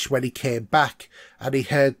speech when he came back, and he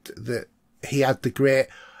heard that he had the great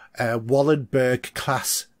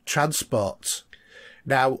Wallenberg-class transports.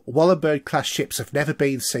 Now, Wallenberg-class ships have never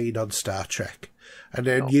been seen on Star Trek, and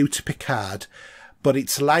they're new to Picard, but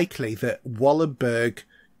it's likely that Wallenberg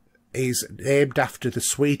is named after the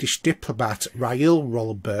Swedish diplomat Raoul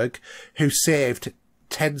Wallenberg, who saved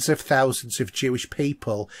tens of thousands of Jewish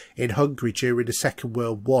people in Hungary during the Second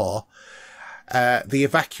World War. The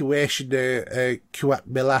evacuation Quat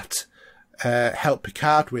Milat helped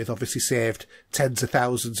Picard with obviously saved tens of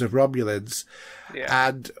thousands of Romulans. Yeah.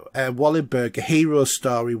 And Wallenberg, A Hero's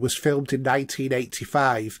Story, was filmed in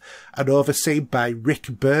 1985 and overseen by Rick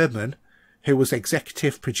Berman, who was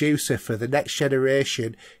executive producer for The Next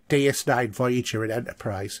Generation, DS9, Voyager and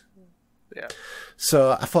Enterprise. Yeah.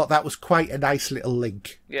 So I thought that was quite a nice little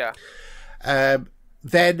link. Yeah.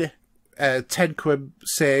 Then Tenquem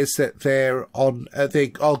says that they're on.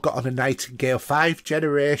 They all got on a Nightingale, 5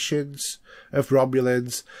 generations of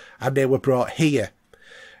Romulans, and they were brought here.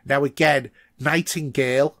 Now again,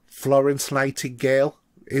 Nightingale, Florence Nightingale,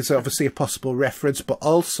 is obviously a possible reference, but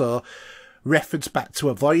also reference back to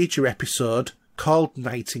a Voyager episode called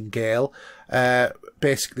Nightingale,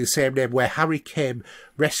 basically the same name, where Harry Kim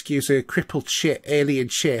rescues a crippled alien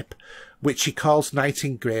ship, which he calls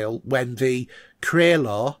Nightingale, when the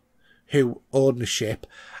Kraylaw, who own the ship,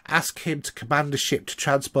 ask him to command the ship to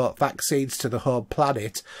transport vaccines to the home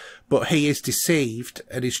planet, but he is deceived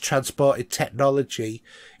and is transported technology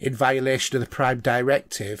in violation of the Prime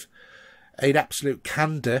Directive. In absolute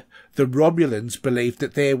candour, the Romulans believed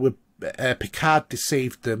that they were Picard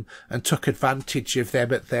deceived them and took advantage of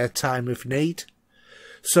them at their time of need.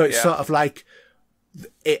 So it's sort of like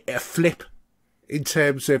a flip in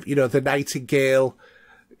terms of, the Nightingale,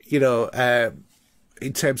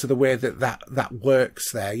 in terms of the way that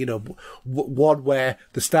works there. One where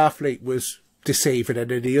the Starfleet was deceiving, and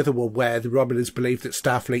then the other one where the Romulans believed that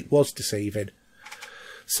Starfleet was deceiving.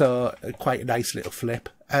 So quite a nice little flip.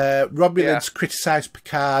 Romulans criticise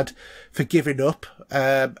Picard for giving up,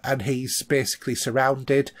 and he's basically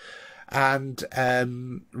surrounded. And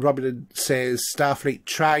Romulan says Starfleet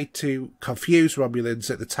tried to confuse Romulans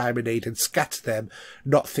at the time of need and scatter them,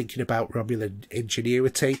 not thinking about Romulan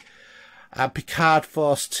ingenuity. And Picard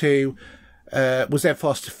was then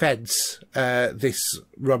forced to fence this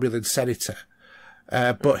Romulan senator,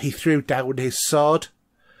 but he threw down his sword,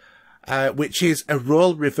 which is a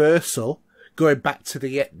role reversal, going back to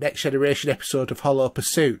the Next Generation episode of Hollow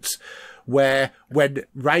Pursuits, where when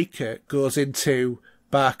Riker goes into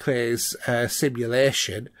Barclay's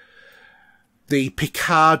simulation, the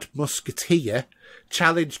Picard musketeer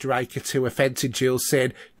challenged Riker to a fencing duel,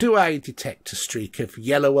 saying, "Do I detect a streak of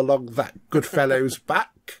yellow along that good fellow's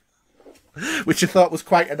back?" Which I thought was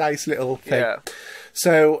quite a nice little thing. Yeah.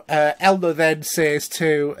 So Elnor then says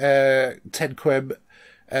to Tenquem,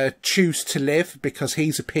 choose to live, because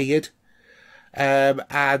he's appeared.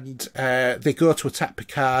 And they go to attack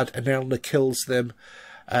Picard, and Elnor kills them.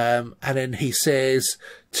 And then he says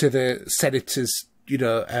to the senator's,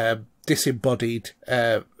 disembodied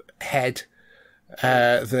head,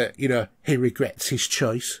 that, he regrets his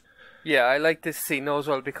choice. Yeah, I like this scene as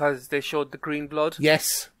well because they showed the green blood.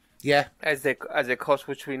 Yes, yeah. As they cut,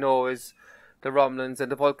 which we know is the Romulans and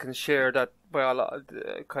the Vulcans share that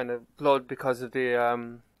kind of blood because of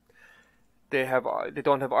the they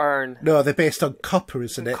don't have iron. No, they're based on copper,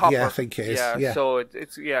 isn't it? Copper. Yeah, I think it is. Yeah. So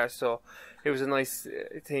so it was a nice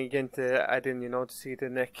thing again to add in, to see the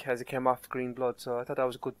neck as it came off the green blood. So I thought that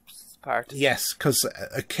was a good part. Yes, because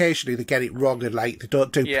occasionally they get it wrong, and they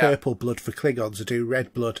don't do purple blood for Klingons, they do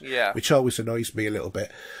red blood, which always annoys me a little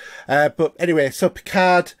bit. But anyway, so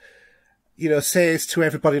Picard, says to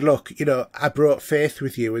everybody, look, I brought faith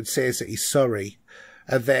with you, and says that he's sorry.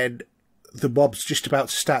 And then the mob's just about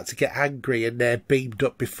to start to get angry, and they're beamed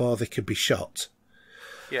up before they can be shot.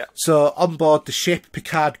 Yeah. So on board the ship,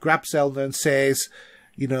 Picard grabs Elnor and says,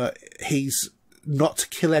 he's not to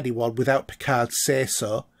kill anyone without Picard's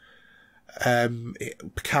say-so.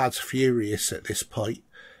 Picard's furious at this point.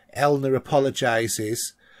 Elnor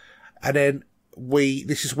apologises, and then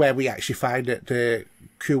this is where we actually find that the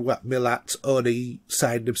Kuwat Milat only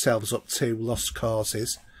signed themselves up to lost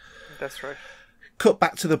causes. That's right. Cut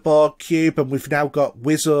back to the Borg cube, and we've now got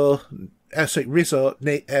Rizzo waking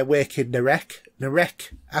Narek.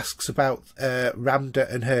 Narek asks about Ramda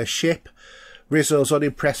and her ship. Rizzo's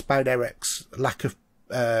unimpressed by Narek's lack of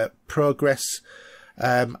progress,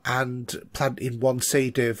 and planting one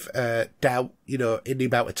seed of doubt, in the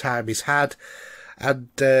amount of time he's had. And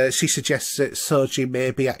she suggests that Soji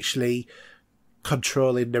may be actually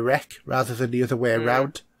controlling Narek rather than the other way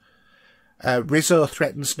around. Rizzo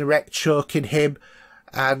threatens Narek, choking him,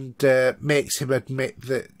 and makes him admit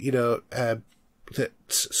that, that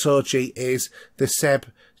Soji is the Seb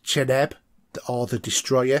Cheneb, or the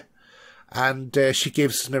Destroyer. And she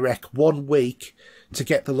gives Narek 1 week to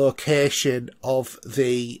get the location of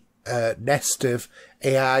the nest of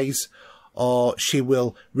AIs, or she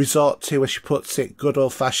will resort to, as she puts it, good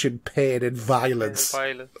old-fashioned pain and violence.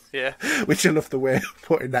 Violence, yeah. Which I love the way of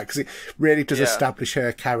putting that, because it really does establish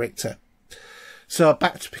her character. So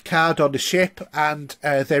back to Picard on the ship, and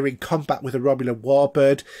they're in combat with a Romulan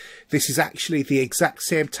warbird. This is actually the exact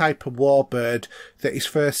same type of warbird that is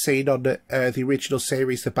first seen on the original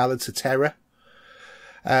series, The Balance of Terror.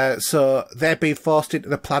 So they're being forced into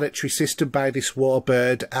the planetary system by this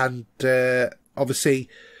warbird, and obviously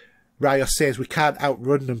Rios says we can't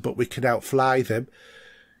outrun them, but we can outfly them.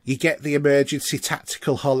 You get the emergency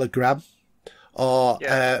tactical hologram, or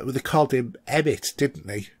they called him Emmett, didn't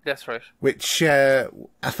they? That's right. Which I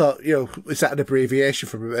thought, is that an abbreviation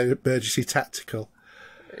from emergency tactical?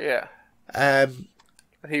 Yeah.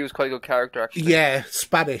 He was quite a good character, actually. Yeah,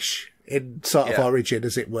 Spanish in sort of origin,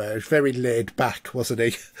 as it were. Very laid back, wasn't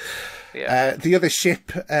he? Yeah. The other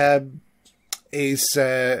ship is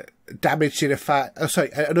damaged in a fight. Oh,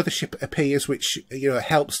 sorry, another ship appears, which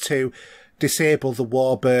helps to disable the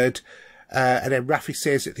warbird, and then Raffi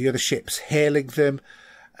says that the other ship's hailing them,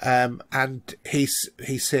 and he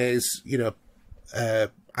says,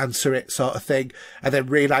 answer it, sort of thing, and then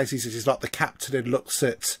realizes that he's not the captain and looks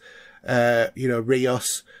at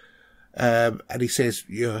Rios, and he says,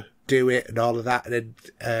 do it and all of that, and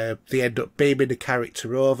then they end up beaming the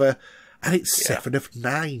character over, and it's 7 of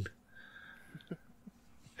 9.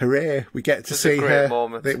 Hooray! We get to see her.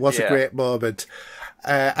 Moment. It was a great moment.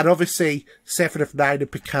 And obviously, 7 of 9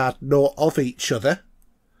 and Picard know of each other.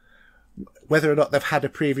 Whether or not they've had a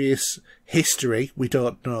previous history, we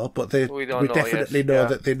don't know, but we definitely know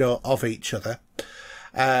that they know of each other.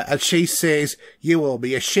 And she says, "You owe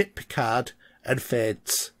me a ship, Picard," and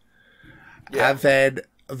faints. Yeah. And then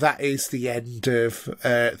that is the end of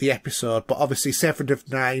the episode. But obviously, 7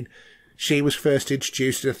 of 9, she was first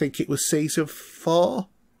introduced in, I think it was season 4,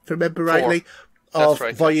 if I remember rightly, of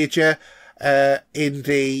Voyager. In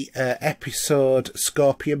the episode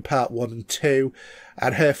Scorpion Part 1 and 2,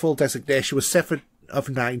 and her full designation was 7 of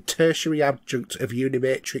 9 Tertiary Adjunct of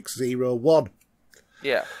Unimatrix 01.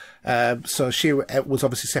 Yeah. So she was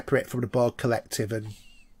obviously separated from the Borg Collective and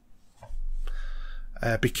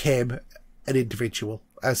became an individual,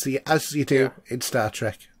 as you do in Star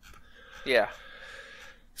Trek. Yeah.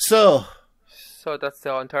 So that's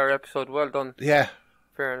the entire episode. Well done. Yeah.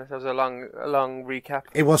 Fairness, that was a long recap.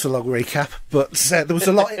 It was a long recap, but there was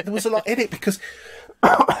a lot. There was a lot in it because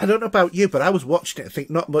I don't know about you, but I was watching it. I think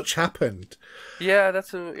not much happened. Yeah,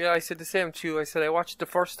 I said the same too. I said I watched the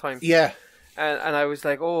first time. Yeah, and I was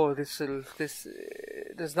like, oh, there's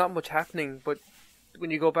not much happening. But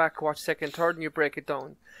when you go back, watch second, third, and you break it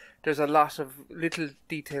down, there's a lot of little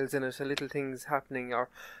details in it, and little things happening, or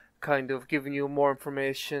kind of giving you more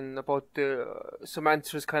information about some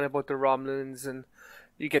answers, kind of about the Romulans, and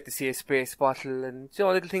you get to see a space bottle and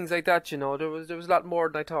little things like that. There was a lot more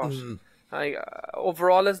than I thought.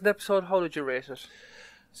 Overall, as an episode, how did you rate it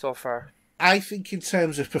so far? I think in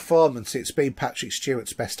terms of performance, it's been Patrick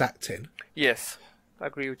Stewart's best acting. Yes, I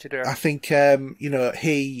agree with you there. I think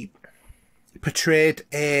he portrayed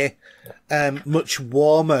a much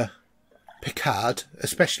warmer Picard,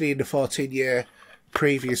 especially in the 14-year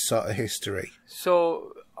previous sort of history.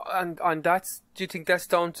 So, and do you think that's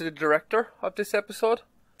down to the director of this episode?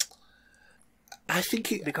 I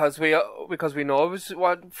think because we know it was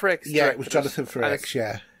Frakes. Yeah, it was Jonathan Frakes.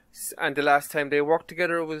 Yeah, and the last time they worked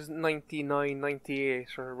together was 99, 98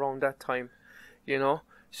 or around that time.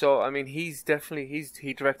 So I mean, he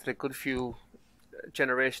directed a good few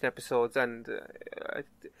Generation episodes, and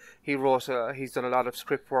he's done a lot of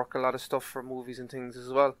script work, a lot of stuff for movies and things as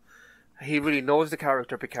well. He really knows the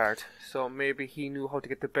character Picard, so maybe he knew how to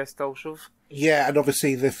get the best out of. Yeah, and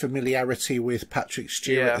obviously the familiarity with Patrick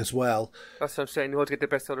Stewart as well. That's what I'm saying. He knew how to get the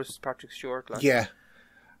best out of Patrick Stewart. Yeah.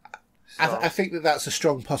 So. I think that's a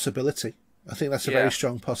strong possibility. I think that's a very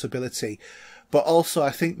strong possibility. But also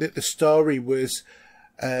I think that the story was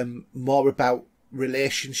more about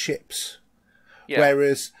relationships. Yeah.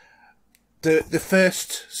 Whereas the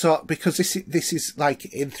first sort, because this is like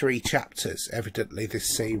in 3 chapters, evidently,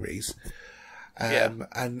 this series,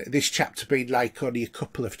 and this chapter being like only a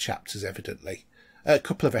couple of chapters, evidently, a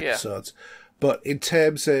couple of episodes. But in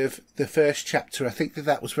terms of the first chapter, I think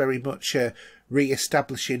that was very much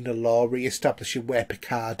re-establishing the law, re-establishing where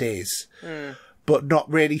Picard is, but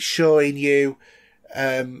not really showing you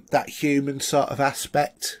that human sort of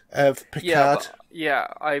aspect of Picard.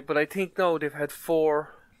 But I think now they've had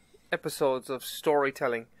 4 episodes of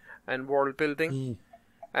storytelling and world building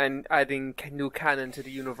and adding new canon to the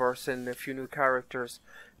universe and a few new characters,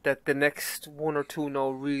 that the next 1 or 2 now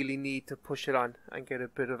really need to push it on and get a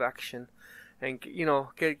bit of action and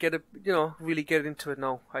really get into it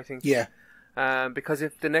now, I think. Because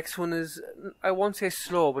if the next one is, I won't say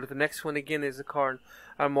slow, but if the next one again is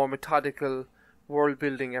a more methodical world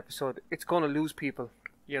building episode, it's going to lose people,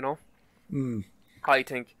 I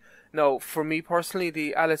think. Now, for me personally,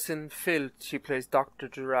 the Alison Phil, she plays Dr.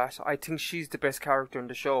 Duras. I think she's the best character in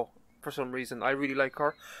the show for some reason. I really like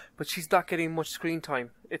her, but she's not getting much screen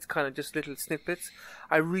time. It's kind of just little snippets.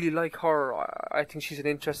 I really like her. I think she's an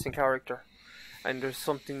interesting character, and there's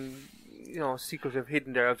something secretive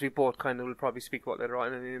hidden there, as we both kind of will probably speak about later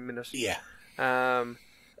on in a minute. Yeah.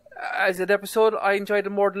 As an episode, I enjoyed it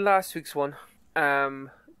more than last week's one.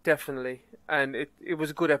 Definitely. And it was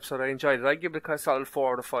a good episode. I enjoyed it. I give it a solid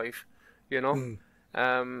 4 out of 5,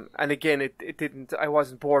 And again, it didn't. I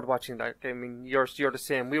wasn't bored watching that. I mean, you're the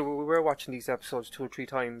same. We were watching these episodes 2 or 3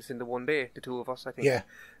 times in the one day, the two of us, I think. Yeah.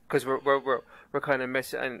 because we're kind of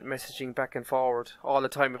messaging back and forward all the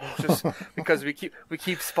time about just because we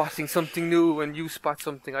keep spotting something new, and you spot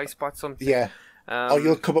something, I spot something. Yeah. Or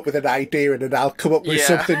you'll come up with an idea, and then I'll come up with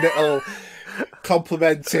something that'll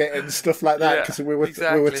complement it and stuff like that. Because we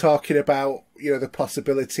were talking about the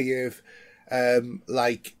possibility of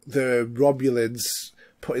like the Romulans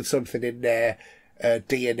putting something in their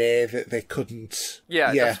DNA that they couldn't.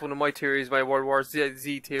 Yeah, that's one of my theories, my World War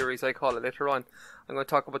Z theories, I call it later on. I'm going to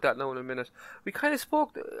talk about that now in a minute. We kind of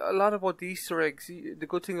spoke a lot about the Easter eggs. The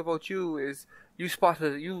good thing about you is you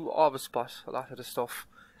always spot a lot of the stuff,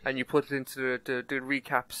 and you put it into the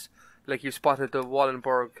recaps. Like you spotted the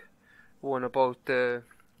Wallenberg one about the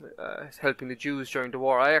helping the Jews during the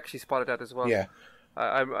war. I actually spotted that as well. Yeah.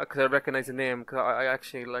 Because I recognize the name, because I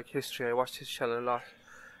actually like history. I watched his channel a lot.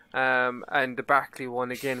 And the Barclay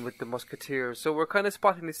one again with the Musketeers. So we're kind of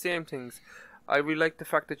spotting the same things. I really like the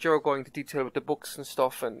fact that you're going to detail with the books and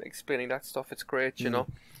stuff and explaining that stuff. It's great,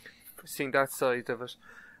 seeing that side of it.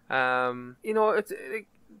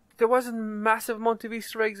 There wasn't a massive amount of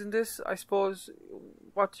Easter eggs in this, I suppose.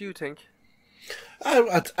 What do you think?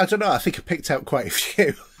 I don't know. I think I picked out quite a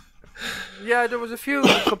few. Yeah, there was a few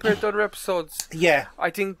compared to other episodes. Yeah.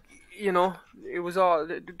 I think, it was all...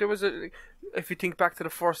 There was a... If you think back to the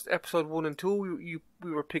first episode 1 and 2,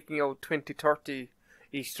 we were picking out 20, 30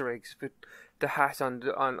 Easter eggs with the hat on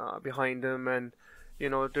behind them, and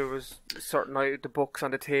there was certain the books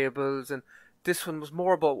on the tables, and this one was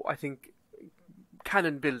more about, I think,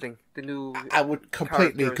 canon building. The new. I would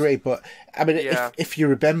completely agree, but I mean, if you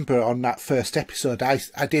remember on that first episode, I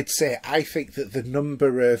did say I think that the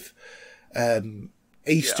number of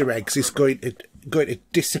Easter eggs is going to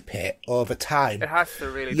dissipate over time. It has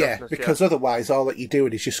to really. Because otherwise, all that you're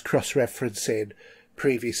doing is just cross-referencing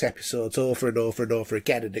previous episodes over and over and over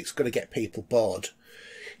again, and it's going to get people bored.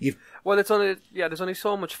 Well, there's only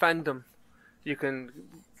so much fandom you can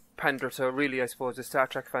pander to. Really, I suppose the Star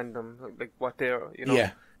Trek fandom, like what they're,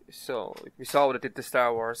 Yeah. So we saw what it did to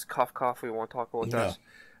Star Wars. Cough, cough. We won't talk about that.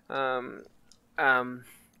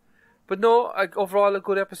 But no, overall a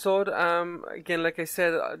good episode. Again, like I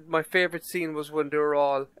said, my favourite scene was when they were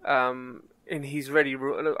all in his ready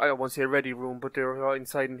room. I won't say ready room, but they were all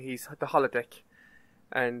inside in the holodeck,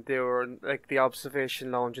 and they were like the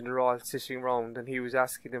observation lounge, and they're all sitting around, and he was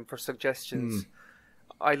asking them for suggestions.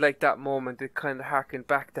 I like that moment. It kind of harkened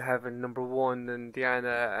back to having Number One and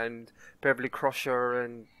Deanna and Beverly Crusher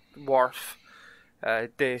and Worf.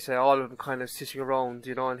 They say all of them kind of sitting around,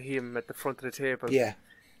 and him at the front of the table. Yeah.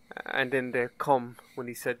 And then they come when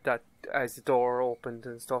he said that as the door opened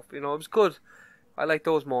and stuff. It was good. I like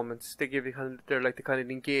those moments. They give you they're like the kind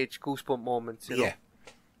of engaged goosebump moments. Yeah.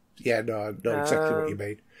 Yeah, no, I know exactly what you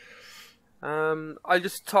mean. I'll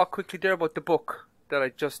just talk quickly there about the book that I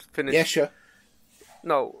just finished. Yeah, sure.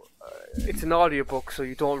 No, it's an audiobook, so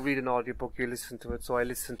you don't read an audiobook, you listen to it. So I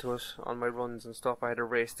listened to it on my runs and stuff. I had a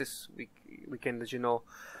race this weekend, as you know.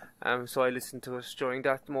 So I listened to it during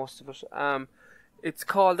that, most of it. It's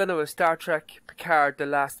called, Star Trek Picard, The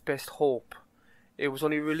Last Best Hope. It was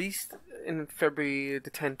only released in February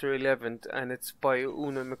the 10th or 11th, and it's by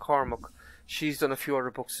Una McCormack. She's done a few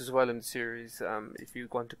other books as well in the series, if you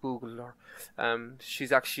want to Google her.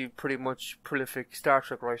 She's actually pretty much prolific Star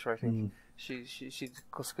Trek writer, I think. She's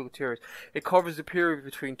got good theories. It covers the period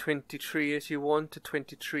between 2381 to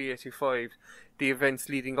 2385, the events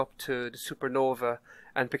leading up to the supernova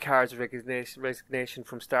and Picard's resignation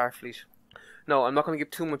from Starfleet. No, I'm not going to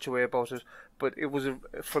give too much away about it, but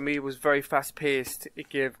for me it was very fast paced. It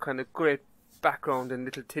gave kind of great background and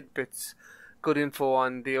little tidbits, good info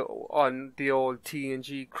on the old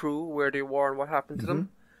TNG crew, where they were and what happened to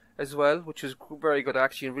them as well, which was very good. I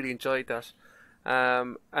actually really enjoyed that,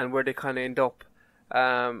 and where they kind of end up,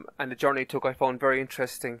 and the journey it took, I found very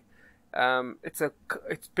interesting.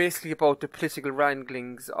 It's basically about the political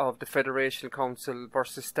wranglings of the Federation Council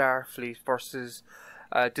versus Starfleet versus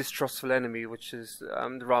distrustful enemy, which is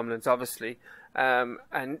the Romulans, obviously,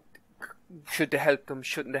 and should they help them,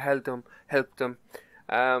 shouldn't they help them.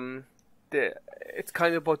 It's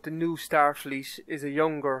kind of about the new Starfleet is a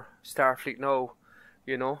younger Starfleet now,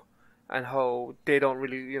 and how they don't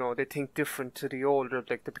really, they think different to the older,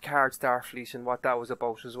 like the Picard Starfleet and what that was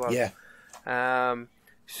about as well. Yeah.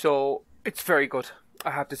 So it's very good,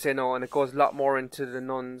 I have to say, no, and it goes a lot more into the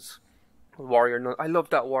nuns. Warrior Nun. I love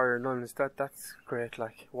that Warrior Nuns. That's great.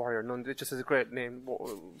 Like Warrior Nuns, it just has a great name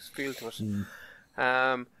feel to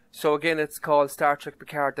it. So again, it's called Star Trek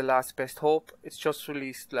Picard: The Last Best Hope. It's just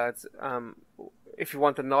released, lads. If you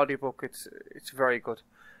want an audiobook, it's very good.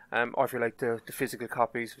 Or if you like the physical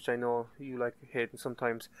copies, which I know you like Hayden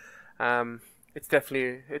sometimes. It's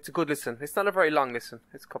definitely a good listen. It's not a very long listen.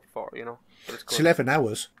 It's a couple of hours, you know. But it's good. It's 11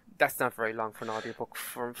 hours. That's not very long for an audiobook.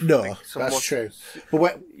 No, like, that's true. But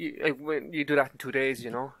when you do that in 2 days,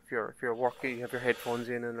 you know, if you're working, you have your headphones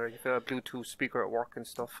in, and or you have a Bluetooth speaker at work and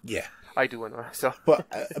stuff. Yeah, I do anyway. So,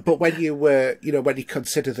 but when you when you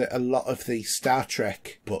consider that a lot of the Star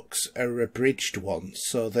Trek books are abridged ones,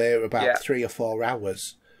 so they're about 3 or 4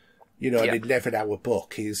 hours. You know, an 11-hour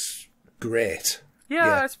book is great.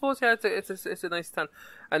 Yeah, I suppose. Yeah, it's a nice time,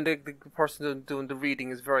 and the person doing the reading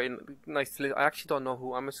is very nice to listen. I actually don't know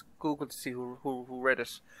who. I must Google to see who read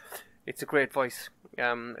it. It's a great voice.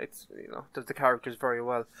 It's does the characters very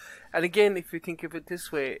well. And again, if you think of it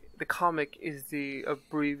this way, the comic is the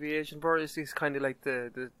abbreviation, whereas it's kind of like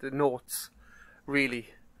the notes,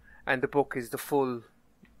 really, and the book is the full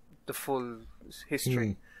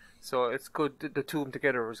history. So it's good. The two of them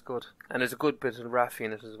together is good, and there's a good bit of Raffi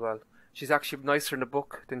in it as well. She's actually nicer in the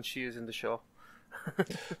book than she is in the show.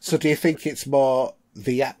 So do you think it's more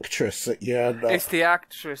the actress that you're not... It's the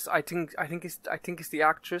actress. I think it's the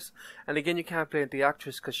actress. And again, you can't blame the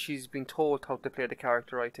actress because she's been told how to play the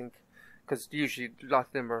character, I think. Because usually a lot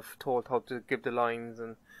of them are told how to give the lines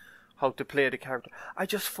and how to play the character. I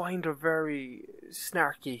just find her very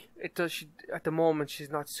snarky. At the moment,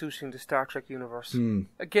 she's not suiting the Star Trek universe.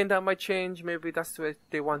 Again, that might change. Maybe that's the way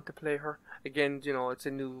they want to play her. Again,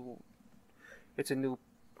 it's a new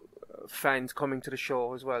fans coming to the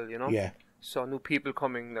show as well, you know. Yeah. So new people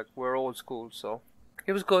coming, like we're old school. So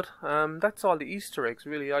it was good. That's all the Easter eggs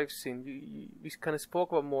really I've seen. We kind of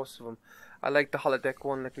spoke about most of them. I like the holodeck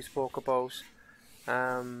one, like we spoke about.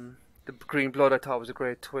 The Green Blood I thought was a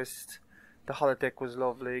great twist. The holodeck was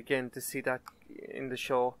lovely again to see that in the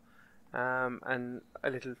show. And a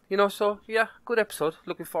little, so yeah, good episode.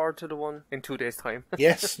 Looking forward to the one in 2 days' time.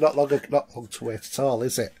 Yes, not long to wait at all,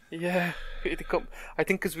 is it? Yeah, I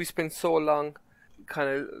think because we spent so long kind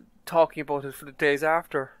of talking about it for the days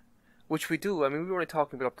after, which we do. I mean, we were only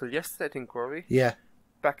talking about it up till yesterday, I think, were we? Yeah.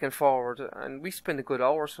 Back and forward, and we spend a good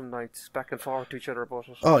hour some nights back and forward to each other about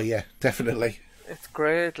it. Oh yeah, definitely. It's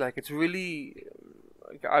great. Like, it's really.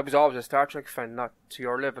 I was always a Star Trek fan, not to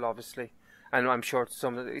your level, obviously. And I'm sure to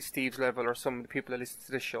some of Steve's level or some of the people that listen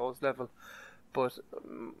to this show's level. But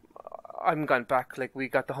I'm gone back. Like, we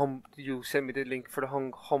got you sent me the link for the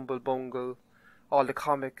Humble Bungle, all the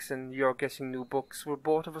comics, and you're getting new books. We're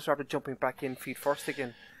both of us started jumping back in feet first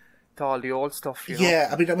again to all the old stuff. Yeah,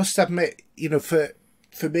 I mean, I must admit,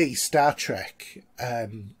 for me, Star Trek.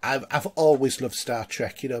 I've always loved Star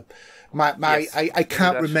Trek. I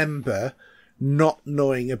can't remember not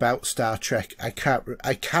knowing about Star Trek. I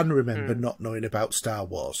can remember not knowing about Star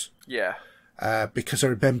Wars. Yeah. Because I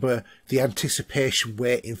remember the anticipation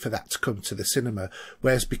waiting for that to come to the cinema.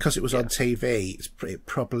 Whereas because it was on TV,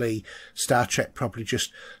 Star Trek probably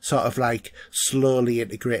just sort of like slowly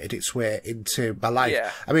integrated its way into my life.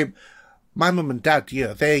 Yeah. I mean, my mum and dad,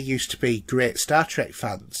 they used to be great Star Trek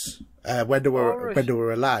fans when they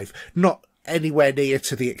were alive. Not anywhere near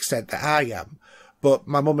to the extent that I am. But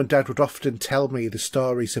my mum and dad would often tell me the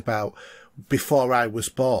stories about before I was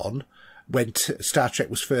born, when Star Trek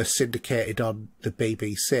was first syndicated on the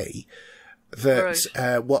BBC,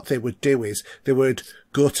 that what they would do is they would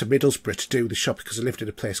go to Middlesbrough to do the shopping, because I lived in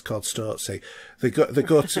a place called Stortsey. They go to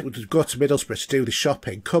Middlesbrough to do the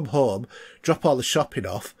shopping, come home, drop all the shopping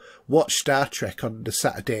off, watch Star Trek on the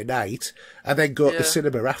Saturday night, and then go to the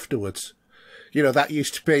cinema afterwards. That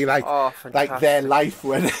used to be like their life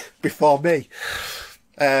before me.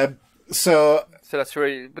 So that's where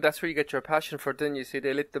you get your passion for, didn't you? See,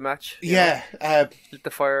 they lit the match. Yeah. Lit the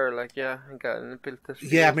fire, and built it.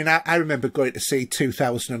 Yeah, I mean, I remember going to see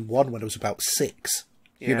 2001 when I was about 6.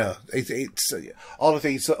 Yeah. It's all of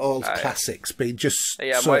these old classics being just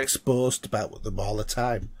exposed about them all the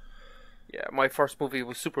time. Yeah, my first movie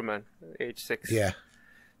was Superman, age 6. Yeah.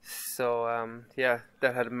 So,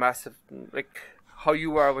 that had a massive, how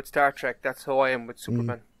you are with Star Trek, that's how I am with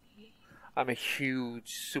Superman. I'm a huge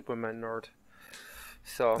Superman nerd.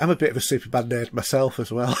 So I'm a bit of a Superman nerd myself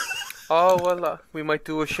as well. Oh, well, we might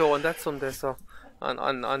do a show on that someday, so,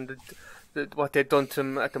 on the what they've done to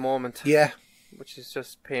him at the moment. Yeah. Which is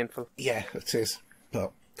just painful. Yeah, it is.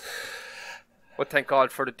 But thank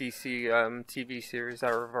God for the DC TV series that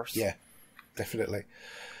reversed. Yeah, definitely.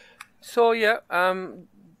 So,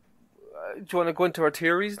 do you want to go into our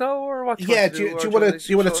theories now, or what? Do you want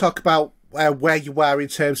to talk about where you are in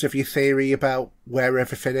terms of your theory about where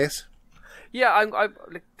everything is? Yeah,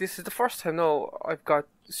 this is the first time now I've got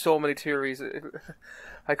so many theories.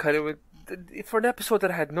 I kind of for an episode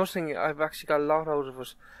that had nothing, I've actually got a lot out of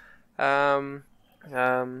it.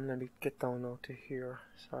 Let me get down now to here.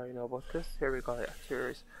 Sorry, about this. Here we go. Yeah,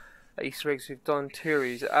 theories. Easter eggs we've done,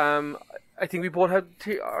 theories. I think we both have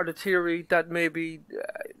the theory that maybe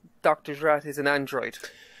Dr. Rat is an android.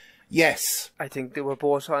 Yes. I think they were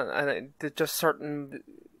both on, and just certain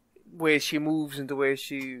ways she moves and the way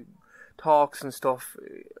she talks and stuff,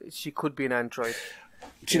 she could be an android.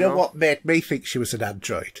 Do you know what made me think she was an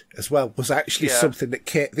android as well? Was actually something that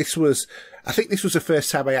I think this was the first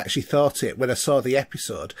time I actually thought it when I saw the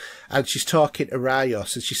episode. And she's talking to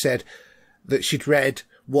Rios, and she said that she'd read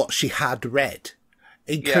what she had read,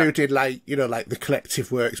 including like the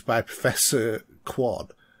collective works by Professor Quan.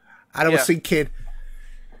 And I was thinking,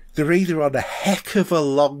 they're either on a heck of a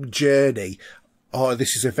long journey, or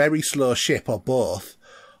this is a very slow ship, or both,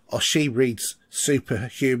 or she reads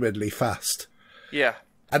superhumanly fast. Yeah.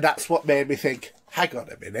 And that's what made me think, hang on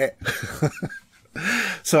a minute.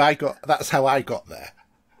 So that's how I got there.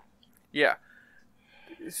 Yeah.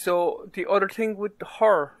 So the other thing with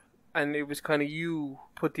her, and it was kind of you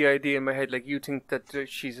put the idea in my head, like you think that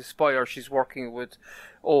she's a spy or she's working with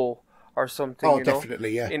O or something. Oh,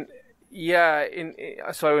 definitely, yeah.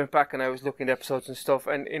 So I went back and I was looking at episodes and stuff,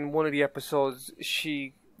 and in one of the episodes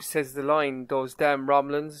she says the line, "Those damn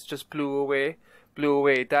Romulans just blew away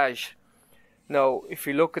Dash." Now, if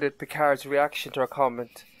you look at it, Picard's reaction to her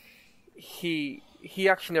comment, he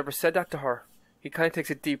actually never said that to her. He kind of takes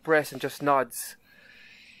a deep breath and just nods.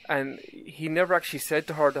 And he never actually said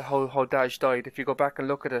to her how Dash died. If you go back and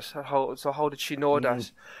look at it, how did she know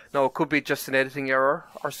that? Now, it could be just an editing error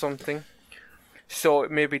or something. So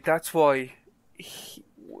maybe that's why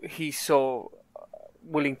he's so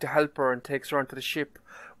willing to help her and takes her onto the ship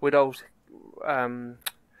without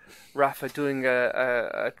Rafa doing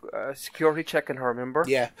a security check on her, remember?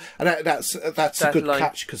 Yeah, and that's a good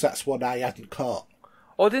catch, because that's one I hadn't caught.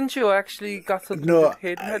 Oh, didn't you actually got something that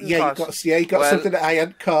Hayden hadn't caught? You got something that I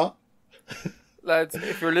hadn't caught. Lads,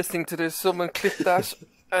 if you're listening to this, someone clip that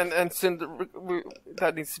and send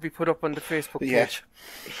that needs to be put up on the Facebook page.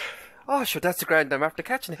 Yeah. Oh, sure, that's a grand. I'm after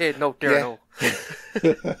catching Hayden out there now.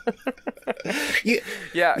 You're a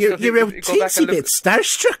teensy bit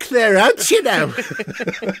starstruck there, aren't you now?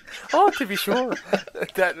 Oh, to be sure.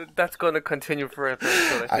 That's going to continue forever.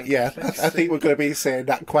 So I think. I think we're going to be saying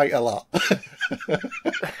that quite a lot.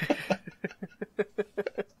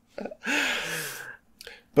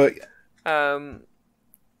 But go on.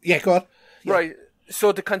 Yeah. Right.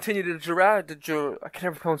 So to continue I can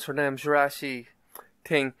never pronounce her name, Jurashi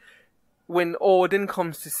thing. When Odin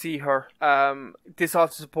comes to see her, this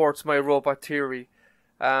also supports my robot theory.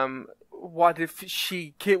 What if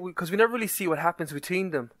because we never really see what happens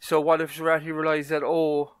between them. So what if Jurati realizes that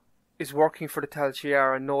O is working for the Tal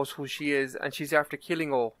Shiar and knows who she is, and she's after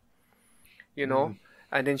killing O,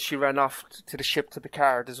 and then she ran off to the ship to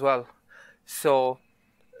Picard as well. So,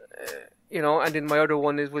 and then my other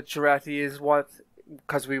one is with Jurati is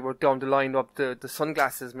because we were down the line of the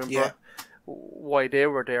sunglasses, remember? Yeah. Why they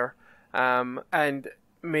were there. And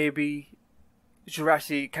maybe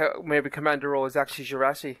maybe Commander O is actually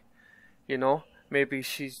Jurati, maybe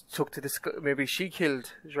maybe she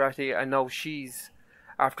killed Jurati, and now she's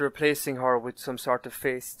after replacing her with some sort of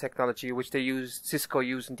face technology, which Cisco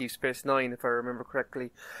used in Deep Space Nine, if I remember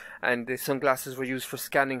correctly, and the sunglasses were used for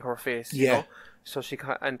scanning her face. Yeah. So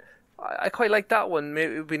and I quite like that one.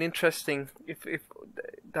 Maybe it would be interesting if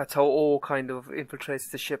that's how O kind of infiltrates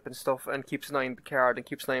the ship and stuff and keeps an eye on Picard and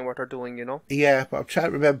keeps an eye on what they're doing, Yeah, but I'm trying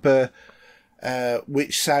to remember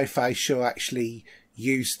which sci-fi show actually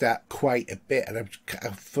used that quite a bit, and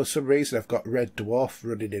for some reason I've got Red Dwarf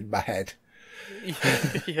running in my head.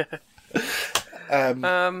 Yeah.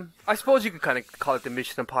 I suppose you could kind of call it the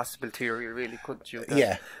Mission Impossible theory, really, couldn't you?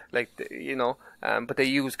 Yeah. Like, but they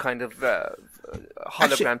use kind of hologram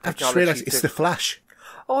actually, technology. I've just realised it's the Flash.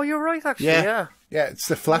 Oh, you're right, actually, yeah. Yeah, it's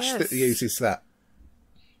the Flash that uses that.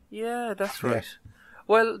 Yeah, that's right. Yeah.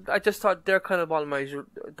 Well, I just thought they're kind of all my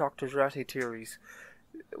Dr. Jurati theories,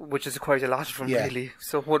 which is quite a lot of them, really.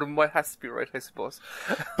 So one of them has to be right, I suppose.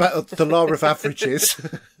 But the law of averages.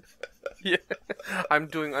 Yeah, I'm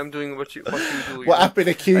doing what you do. What I've been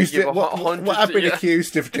accused of. What I've been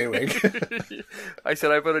accused of doing. I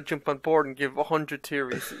said I better jump on board and give 100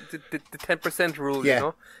 theories. The 10% rule,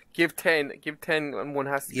 Give 10, and one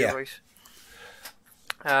has to be right.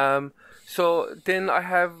 So then I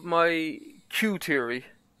have my Q theory,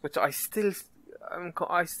 which I still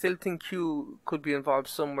think Q could be involved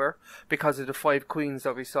somewhere because of the 5 queens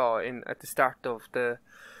that we saw at the start of the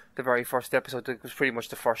very first episode. It was pretty much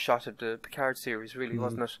the first shot of the Picard series, really,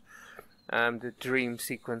 wasn't it? The dream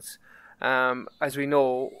sequence. As we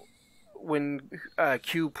know, when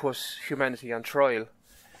Q put humanity on trial,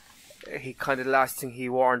 the last thing he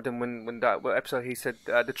warned them when that episode, he said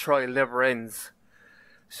the trial never ends.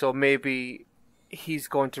 So maybe he's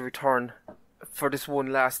going to return for this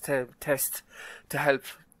one last test to help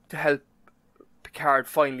Picard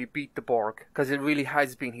finally beat the Borg, because it really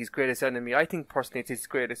has been his greatest enemy. I think personally it's his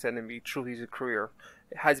greatest enemy through his career.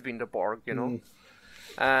 It has been the Borg, you know.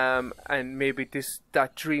 And maybe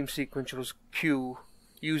that dream sequence was Q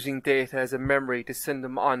using Data as a memory to send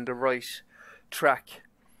them on the right track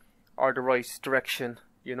or the right direction,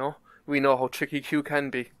 you know. We know how tricky Q can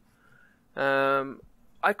be.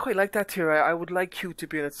 I quite like that theory. I would like Q to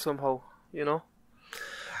be in it somehow, you know.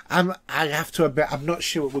 I have to admit, I'm not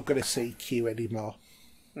sure we're going to see Q anymore.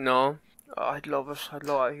 No, I'd love it.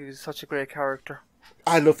 He was such a great character.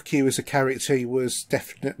 I love Q as a character. He was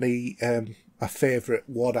definitely my favourite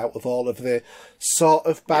one out of all of the sort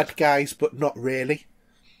of bad guys, but not really.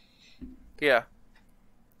 Yeah.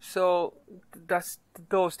 So that's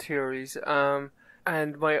those theories.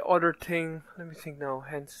 And my other thing, let me think now.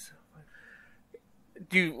 Hence,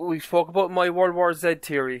 we spoke about my World War Z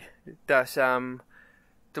theory that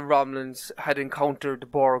the Romulans had encountered the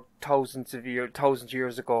Borg thousands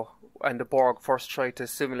years ago, and the Borg first tried to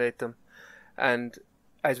assimilate them. And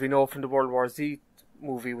as we know from the World War Z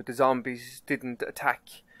movie with the zombies, didn't attack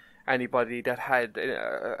anybody that had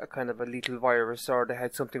a kind of a lethal virus or they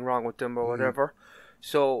had something wrong with them or whatever.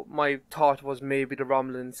 So my thought was maybe the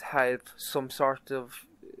Romulans had some sort of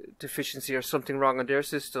deficiency or something wrong in their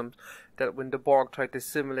system, that when the Borg tried to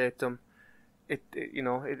assimilate them,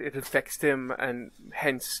 it affects them, and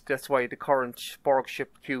hence that's why the current Borg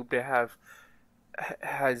ship cube they have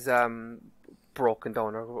has broken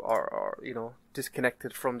down or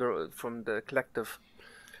disconnected from the collective.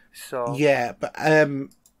 So yeah, but I'm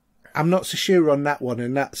not so sure on that one,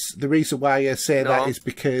 and that's the reason why I say that is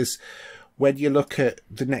because when you look at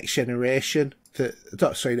the Next Generation,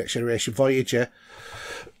 Voyager,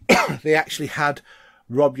 they actually had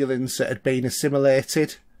Romulans that had been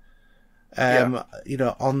assimilated. On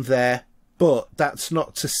there, but that's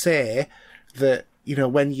not to say that,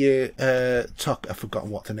 when you talk, I've forgotten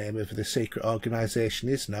what the name of the secret organisation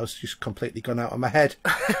is now, it's just completely gone out of my head.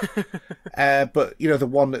 But, the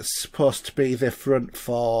one that's supposed to be the front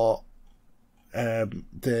for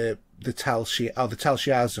the Tal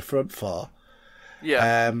Shiar's the front for.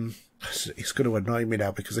 Yeah. It's going to annoy me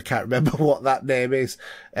now because I can't remember what that name is.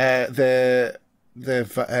 The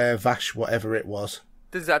Vash, whatever it was.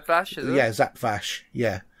 The Zat Vash, is it? Yeah, Zat Vash,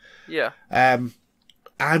 yeah. Yeah. I'm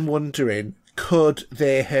wondering, could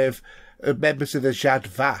they have members of the Zat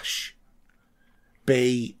Vash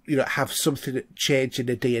have something that change in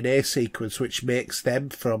the DNA sequence which makes them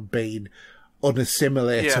from being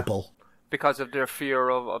unassimilatable? Yeah, because of their fear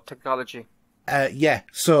of technology.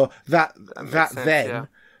 So that sense,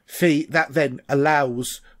 then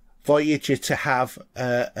allows Voyager to have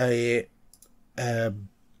a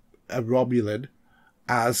Romulan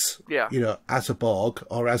as as a Borg,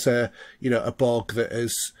 or as a Borg that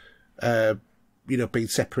has been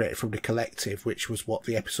separated from the collective, which was what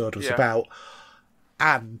the episode was about,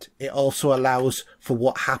 and it also allows for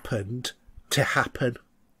what happened to happen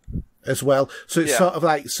as well. So it sort of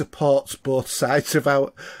like supports both sides of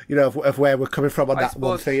of where we're coming from on that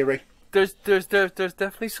one theory. There's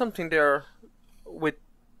definitely something there with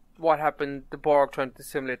what happened, the Borg trying to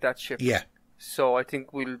assimilate that ship. Yeah. So I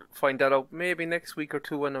think we'll find that out maybe next week or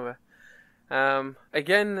two anyway.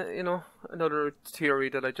 Again, another theory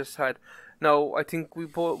that I just had. Now, I think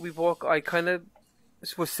I kind of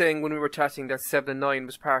was saying when we were chatting that 7 and 9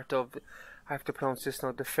 was part of, I have to pronounce this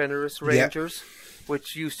now, the Fenris Rangers,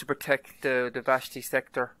 which used to protect the Vashti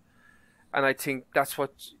sector. And I think that's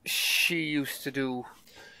what she used to do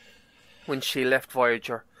when she left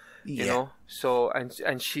Voyager, you know. So,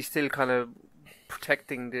 and she's still kind of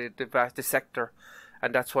protecting the sector,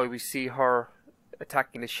 and that's why we see her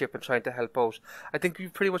attacking the ship and trying to help out. I think you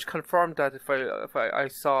pretty much confirmed that. If I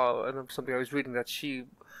saw something I was reading that she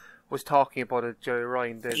was talking about it, Jerry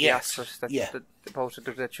Ryan, the actress that posted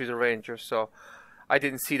that she was a ranger. So I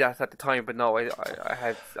didn't see that at the time, but no, I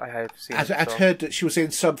have seen it. I'd heard that she was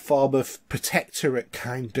in some form of protectorate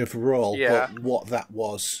kind of role, but what that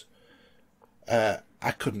was, I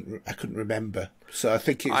couldn't remember. So I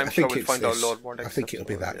think it's. I'm sure we'll find out a lot more. I think it'll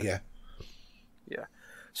be that. Yeah.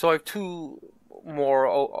 So I have two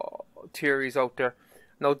more theories out there.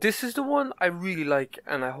 Now this is the one I really like,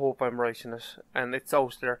 and I hope I'm right in it, and it's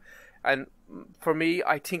out there. And for me,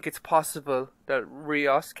 I think it's possible that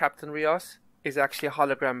Captain Rios, is actually a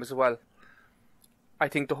hologram as well. I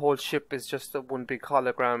think the whole ship is just one big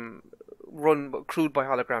hologram, crewed by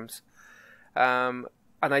holograms.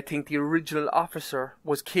 And I think the original officer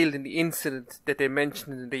was killed in the incident that they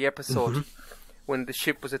mentioned in the episode when the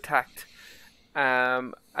ship was attacked.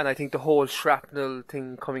 And I think the whole shrapnel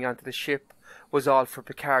thing coming onto the ship was all for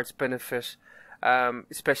Picard's benefit,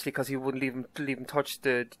 especially because he wouldn't leave him touch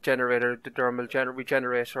the generator, the dermal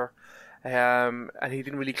regenerator, and he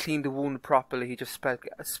didn't really clean the wound properly. He just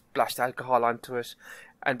splashed alcohol onto it,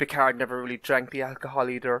 and Picard never really drank the alcohol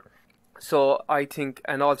either. So I think,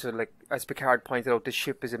 and also, like, as Picard pointed out, the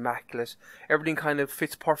ship is immaculate. Everything kind of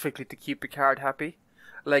fits perfectly to keep Picard happy.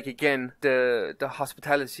 Like, again, the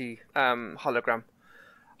hospitality hologram.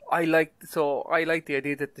 I like the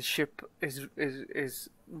idea that the ship is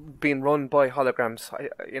being run by holograms,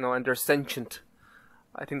 and they're sentient.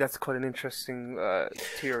 I think that's quite an interesting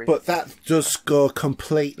theory. But that does go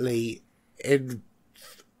completely in,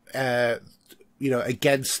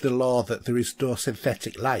 against the law that there is no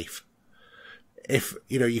synthetic life. If,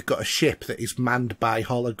 you've got a ship that is manned by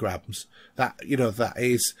holograms, that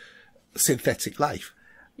is synthetic life.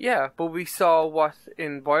 Yeah, but we saw what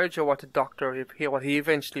in Voyager, what the Doctor, what he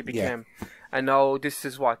eventually became. Yeah. And now this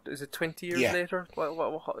is is it 20 years later?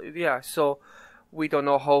 Yeah, so we don't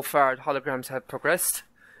know how far holograms have progressed.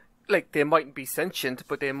 Like, they mightn't be sentient,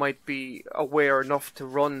 but they might be aware enough to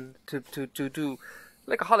run, to do,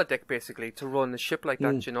 like a holodeck, basically, to run a ship like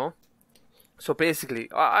that, So basically,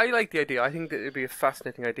 I like the idea. I think that it'd be a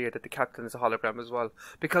fascinating idea that the captain is a hologram as well.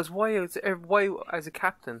 Because why as a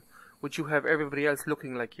captain, would you have everybody else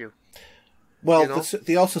looking like you? Well,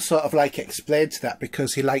 they also sort of explained that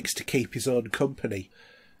because he likes to keep his own company.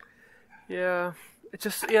 Yeah,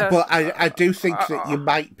 yeah. But I do think that you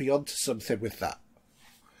might be onto something with that.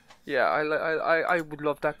 Yeah, I would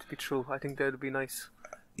love that to be true. I think that would be nice.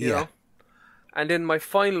 You know? And then my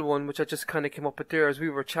final one, which I just kind of came up with there as we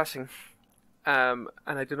were chatting, and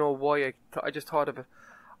I don't know why I just thought of it.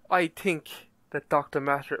 I think that Dr.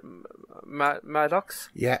 Maddox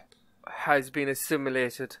has been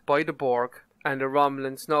assimilated by the Borg, and the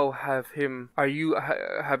Romulans now have him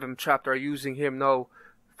trapped, or using him now,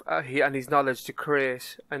 and his knowledge to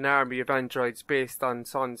create an army of androids based on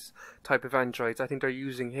Son's type of androids. I think they're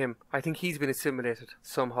using him. I think he's been assimilated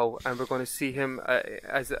somehow, and we're going to see him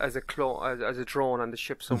as a clone, as a drone on the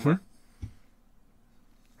ship somewhere.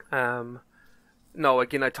 No,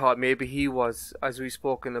 again, I thought maybe he was, as we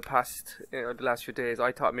spoke in the past, the last few days,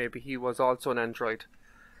 I thought maybe he was also an android,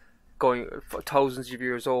 going for thousands of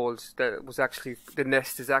years old. That was actually, the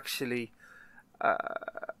nest is actually a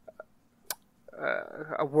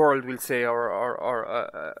world, we'll say, or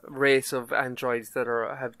a race of androids that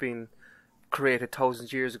have been created thousands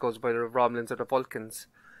of years ago by the Romulans or the Vulcans,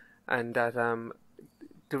 and that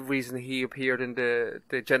the reason he appeared in the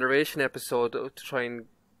Generation episode to try and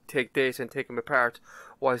take data and take him apart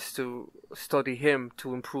was to study him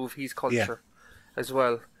to improve his culture as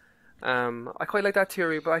well. I quite like that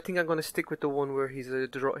theory, but I think I'm going to stick with the one where he's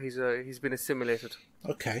been assimilated.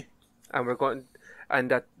 Okay. And we're going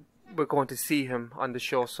to see him on the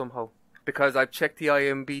show somehow, because I've checked the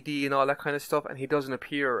IMDb and all that kind of stuff, and he doesn't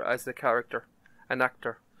appear as the character, an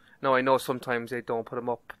actor. Now, I know sometimes they don't put him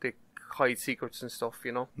up, they hide secrets and stuff,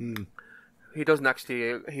 He doesn't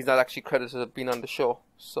actually. He's not actually credited as being on the show,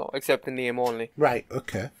 so except the name only. Right.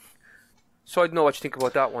 Okay. So I don't know what you think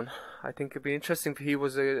about that one. I think it'd be interesting if he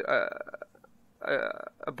was a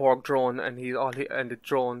Borg drone, and the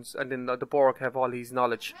drones, and then the Borg have all his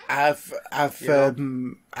knowledge. I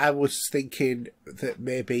was thinking that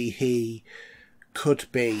maybe he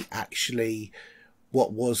could be actually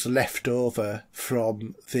what was left over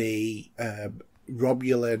from the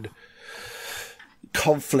Romulan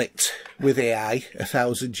conflict with AI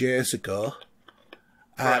 1,000 years ago,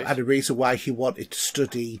 right. And the reason why he wanted to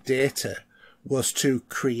study data was to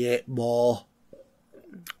create more,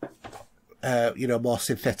 more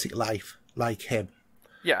synthetic life like him.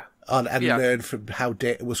 Yeah. And learn from how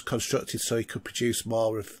data was constructed, so he could produce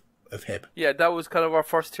more of him. Yeah, that was kind of our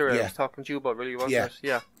first theory I was talking to you about, really, wasn't it?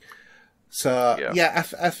 Yeah. So,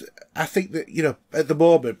 I think that, at the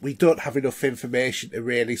moment, we don't have enough information to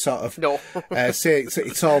really sort of say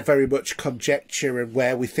it's all very much conjecture and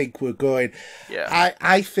where we think we're going. Yeah.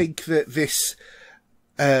 I think that this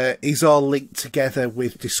is all linked together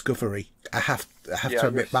with Discovery. I have to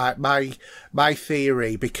admit my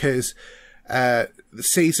theory, because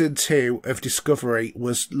season 2 of Discovery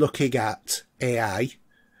was looking at AI,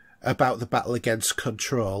 about the battle against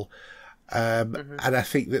Control. And I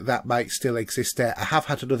think that might still exist there. I have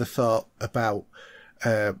had another thought about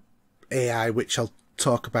AI, which I'll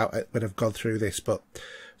talk about when I've gone through this. But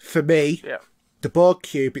for me, the Borg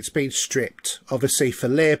cube, it's been stripped, obviously, for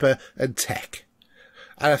labour and tech.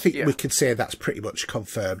 And I think we can say that's pretty much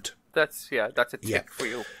confirmed. That's a tick for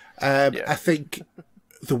you. I think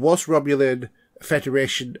there was Romulan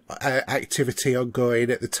Federation activity ongoing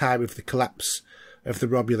at the time of the collapse of the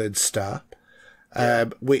Romulan star,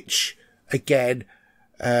 which, again,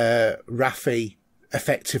 Raffi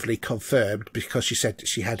effectively confirmed because she said that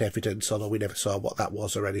she had evidence, although we never saw what that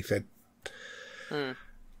was or anything.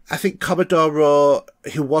 I think Commodore Ro,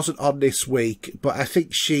 who wasn't on this week, but I think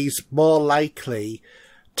she's more likely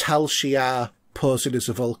Tal Shiar posing as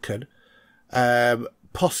a Vulcan,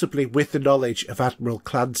 possibly with the knowledge of Admiral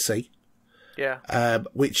Clancy,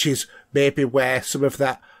 which is maybe where some of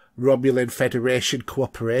that Romulan Federation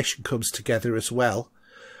cooperation comes together as well.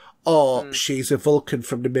 Or she's a Vulcan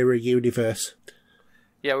from the Mirror Universe.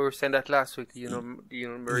 Yeah, we were saying that last week, the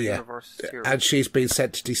Mirror Universe. And she's been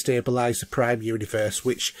sent to destabilise the Prime Universe,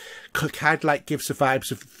 which kind of like gives the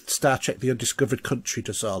vibes of Star Trek The Undiscovered Country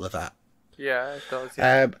does all of that. Yeah, it does.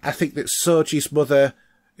 Yeah. I think that Soji's mother,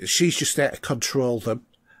 she's just there to control them.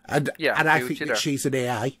 And I think that she's an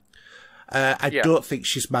AI. I don't think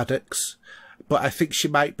she's Maddox, but I think she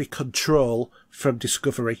might be Control from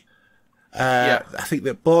Discovery. I think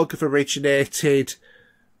that Borg have originated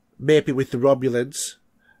maybe with the Romulans,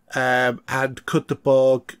 and could the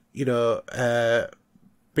Borg,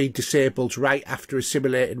 be disabled right after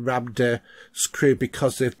assimilating Ramda's crew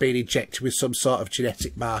because they've been injected with some sort of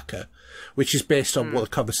genetic marker, which is based on what the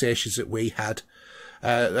conversations that we had,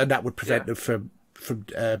 and that would prevent them from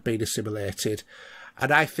being assimilated.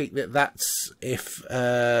 And I think that that's if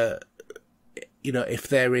they're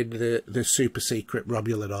in the super secret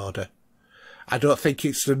Romulan order. I don't think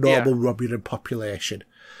it's the normal Romulan population.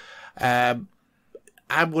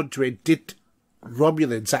 I'm wondering, did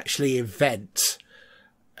Romulans actually invent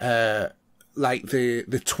the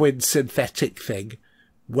twin synthetic thing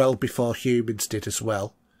well before humans did as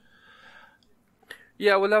well?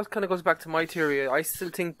 Yeah, well, that kind of goes back to my theory. I still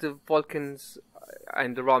think the Vulcans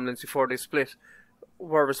and the Romulans, before they split,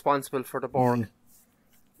 were responsible for the Borg.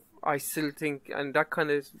 I still think, and that kind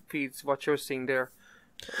of feeds what you're seeing there,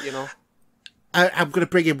 I'm going to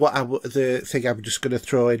bring in the thing I'm just going to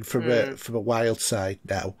throw in from a wild side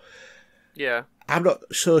now. Yeah. I'm not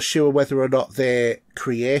so sure whether or not they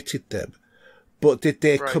created them, but did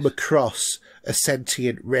they come across a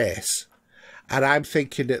sentient race? And I'm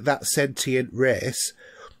thinking that sentient race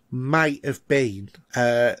might have been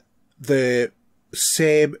the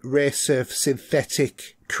same race of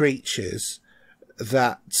synthetic creatures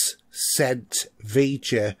that sent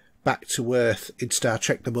V'Ger back to Earth in Star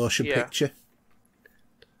Trek The Motion Picture.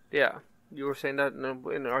 Yeah, you were saying that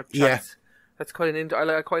in our chats. Yeah. That's quite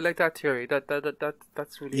I quite like that theory.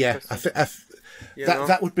 That's really interesting.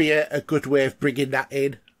 That would be a good way of bringing that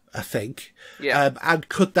in, I think. Yeah. And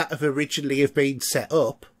could that have originally have been set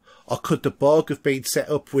up, or could the Borg have been set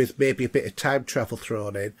up with maybe a bit of time travel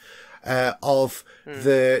thrown in, of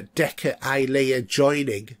the Decker Ilia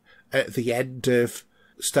joining at the end of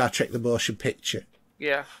Star Trek The Motion Picture?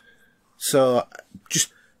 Yeah. So,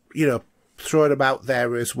 just, throwing them out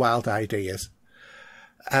there as wild ideas.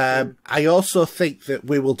 I also think that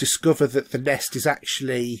we will discover that the nest is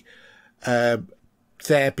actually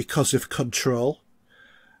there because of Control,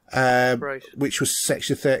 which was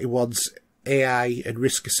Section 31's AI and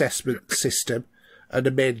risk assessment system, and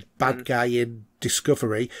the main bad guy in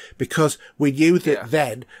Discovery, because we knew that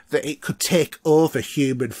then that it could take over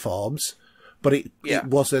human forms, but it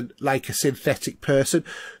wasn't like a synthetic person.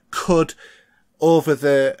 Could, over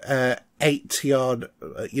the 80 on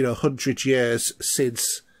 100 years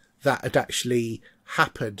since that had actually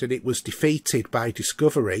happened and it was defeated by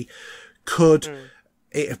Discovery, could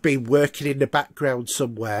it have been working in the background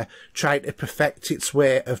somewhere, trying to perfect its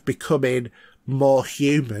way of becoming more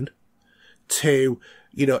human to,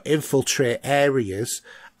 infiltrate areas,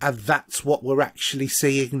 and that's what we're actually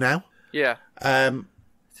seeing now? Yeah.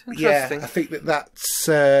 Yeah, I think that's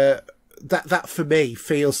that for me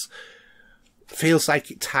feels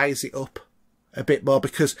like it ties it up a bit more,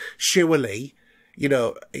 because surely,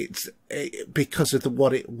 it's because of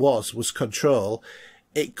what it was Control.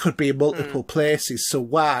 It could be in multiple places. So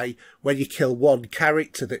why, when you kill one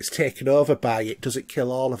character that's taken over by it, does it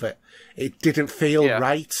kill all of it? It didn't feel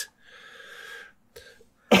right.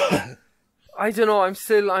 I don't know. I'm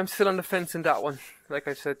still on the fence in that one. Like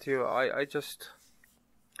I said to you, I just,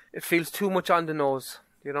 it feels too much on the nose.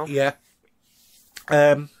 Yeah.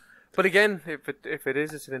 But again, if it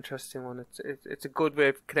is, it's an interesting one. It's a good way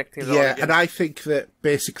of connecting it all together. again. And I think that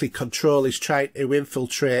basically Control is trying to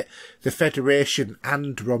infiltrate the Federation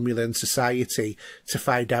and Romulan society to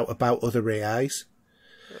find out about other AIs.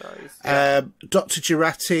 Dr.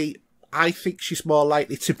 Jurati, I think she's more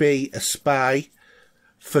likely to be a spy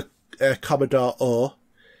for Commodore O,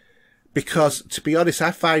 because, to be honest,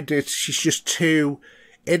 I find she's just too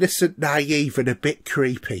innocent, naive, and a bit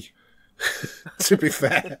creepy. To be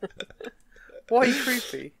fair. Why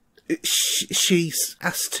creepy? She's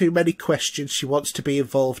asked too many questions. She wants to be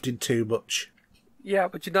involved in too much. Yeah,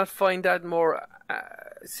 but you not find that more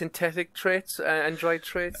synthetic traits, android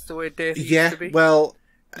traits, the way Data used to be? Well,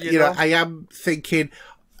 you know, I am thinking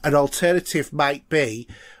an alternative might be,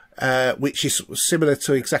 which is similar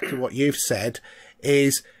to exactly what you've said,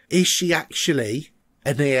 is she actually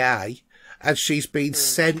an AI and she's been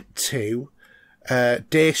sent to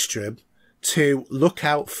Daystrom to look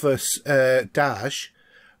out for Daj,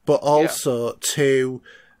 but also to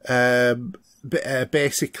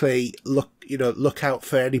basically look out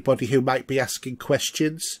for anybody who might be asking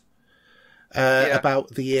questions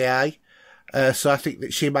about the AI. So I think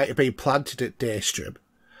that she might have been planted at Daystrom.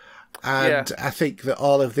 And I think that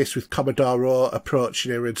all of this with Commodore O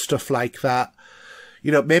approaching her and stuff like that,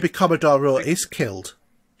 you know, maybe Commodore O is killed.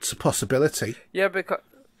 It's a possibility. Yeah,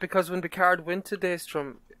 because when Picard went to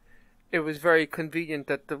Daystrom, it was very convenient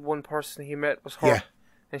that the one person he met was her. Yeah.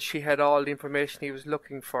 And she had all the information he was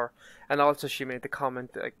looking for. And also she made the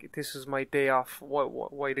comment, like, this is my day off.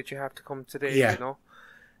 Why did you have to come today, you know?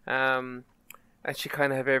 And she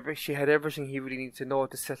kind of had everything he really needed to know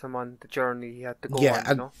to set him on the journey he had to go on,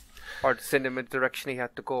 you know? Or to send him in the direction he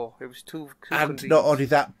had to go. It was too and convenient. Not only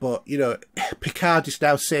that, but, you know, Picard is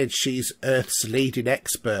now saying she's Earth's leading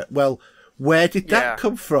expert. Well, where did that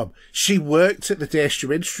come from? She worked at the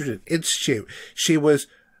Daystrom Institute. She was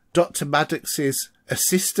Dr. Maddox's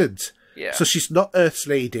assistant. Yeah. So she's not Earth's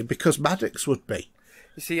leading because Maddox would be.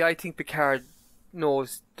 You see, I think Picard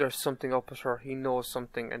knows there's something up with her. He knows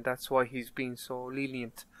something, and that's why he's been so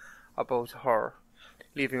lenient about her.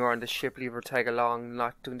 Leaving her on the ship, leave her tag along,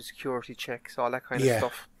 not doing the security checks, all that kind of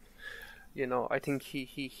stuff. You know, I think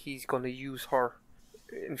he's going to use her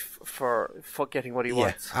for getting what he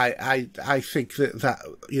wants. I think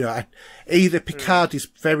that you know, either Picard is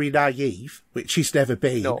very naive, which he's never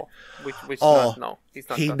been, or he's not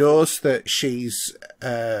he knows that she's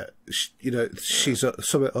you know, she's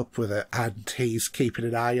something up with her, and he's keeping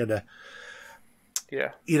an eye on her.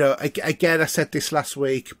 Yeah. You know, again, I said this last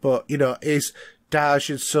week, but you know, is Daj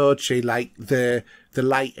and Soji like the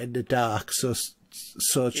light and the dark? So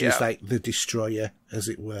Soji's like the destroyer, as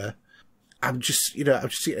it were. I'm just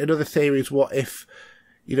another theory is what if,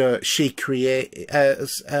 you know, she create.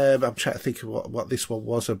 I'm trying to think of what this one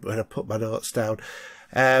was when I put my notes down.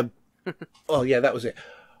 Oh yeah, that was it.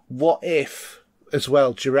 What if, as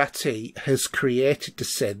well, Jurati has created the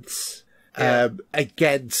synths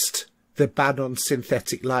against the ban on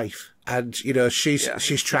synthetic life, and you know she's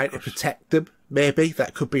trying to protect them. Maybe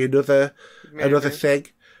that could be another thing,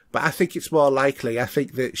 but I think it's more likely. I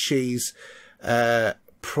think that she's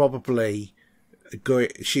probably going.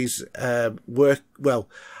 She's I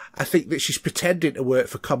think that she's pretending to work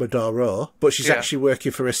for Commodore O, but she's actually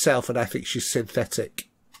working for herself, and I think she's synthetic.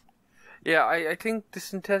 Yeah, I think the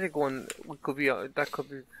synthetic one could be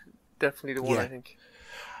definitely the one. I think.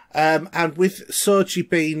 And with Soji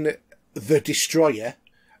being the destroyer,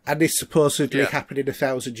 and this supposedly happening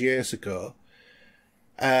 1,000 years ago,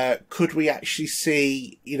 could we actually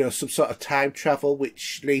see, you know, some sort of time travel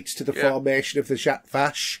which leads to the formation of the Zhat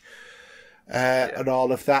Vash and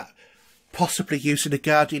all of that, possibly using a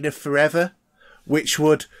Guardian of Forever, which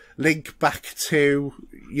would link back to,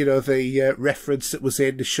 you know, the reference that was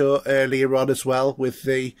in the show earlier on as well, with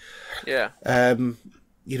the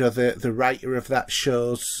you know, the writer of that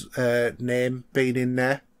show's name being in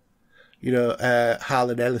there. You know,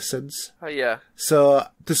 Harlan Ellison's. Oh, yeah. So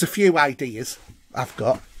there's a few ideas I've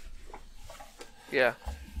got. Yeah.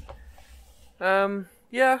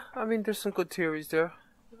 Yeah, I mean, there's some good theories there.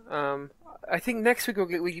 I think next week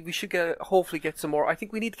we should hopefully get some more. I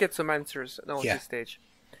think we need to get some answers now at this stage.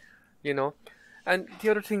 You know? And the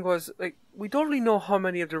other thing was, like, we don't really know how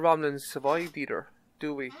many of the Romulans survived either,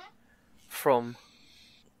 do we? From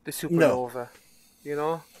the supernova. No. You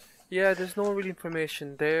know? Yeah, there's no real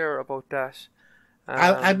information there about that.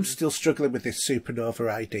 I'm still struggling with this supernova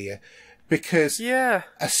idea, because a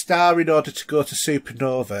star, in order to go to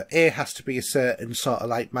supernova, has to be a certain sort of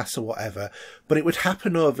like mass or whatever, but it would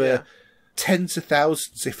happen over tens of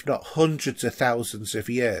thousands, if not hundreds of thousands of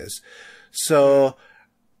years. So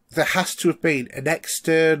there has to have been an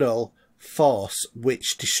external force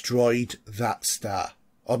which destroyed that star,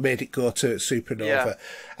 or made it go to supernova. Yeah.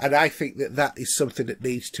 And I think that is something that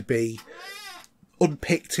needs to be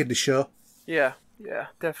unpicked in the show. Yeah,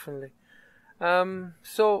 definitely.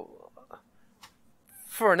 So,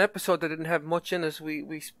 for an episode that didn't have much in us, we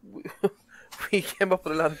came up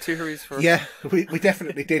with a lot of theories for. Yeah, we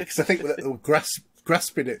definitely did, because I think we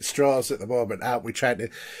grasping at straws at the moment, aren't we? Trying to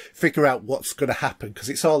figure out what's going to happen, because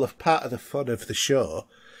it's all a part of the fun of the show.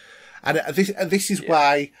 And this is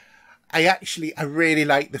why I really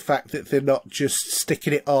like the fact that they're not just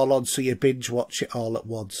sticking it all on so you binge watch it all at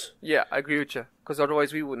once. Yeah, I agree with you, because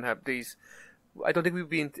otherwise we wouldn't have these. I don't think we'd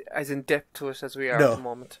be as in depth to it as we are at the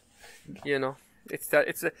moment. You know, it's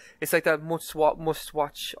like that must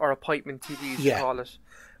watch or appointment TV, you call it.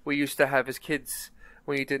 We used to have as kids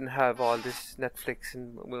when you didn't have all this Netflix,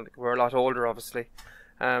 and we're a lot older, obviously,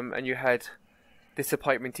 and you had this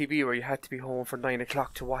appointment TV where you had to be home for 9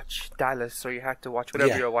 o'clock to watch Dallas, or you had to watch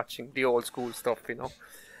whatever you're watching, the old school stuff, you know.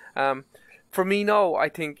 For me now, I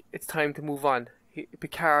think it's time to move on.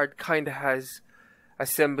 Picard kind of has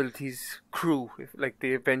assembled his crew, like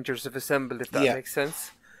the Avengers have assembled, if that makes sense.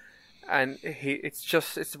 And it's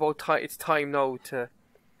time now to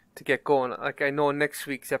get going. Like, I know next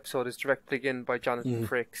week's episode is directed again by Jonathan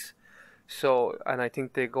Frakes. So, and I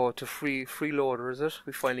think they go to Freeloader, is it?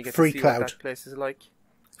 We finally get to see what that place is like.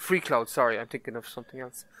 Free Cloud, sorry, I'm thinking of something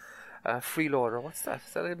else. Freeloader, what's that?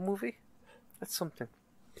 Is that a movie? That's something.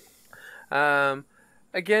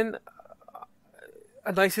 Again,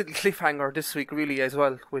 a nice little cliffhanger this week, really, as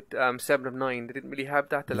well, with 7 of 9. They didn't really have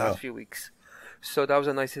that the last few weeks. So that was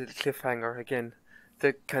a nice little cliffhanger, again,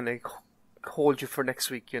 to kind of hold you for next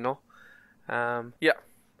week, you know.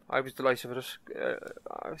 I was delighted with it.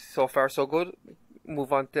 So far, so good.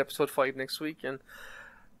 Move on to episode 5 next week, and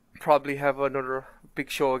probably have another big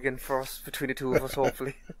show again for us, between the two of us,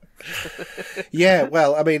 hopefully. Yeah,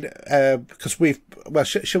 well, I mean, because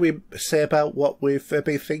shall we say about what we've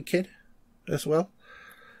been thinking as well?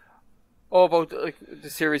 Oh, about the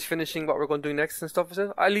series finishing, what we're going to do next and stuff, is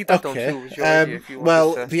it? I'll leave that down too. It's your idea if you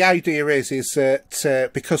want the idea is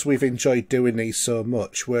that because we've enjoyed doing these so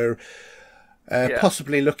much, we're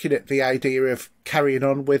possibly looking at the idea of carrying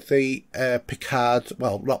on with the Picard,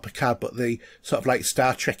 well, not Picard, but the sort of like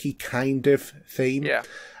Star Trek-y kind of theme. Yeah.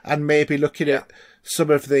 And maybe looking at some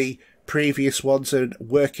of the previous ones and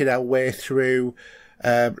working our way through,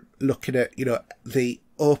 looking at, you know, the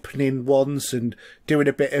opening ones and doing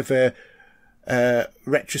a bit of a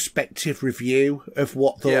retrospective review of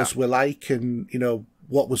what those were like, and, you know,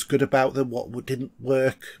 what was good about them, what didn't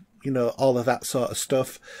work, you know, all of that sort of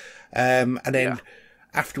stuff. And then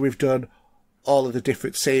after we've done all of the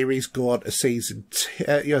different series, go on to season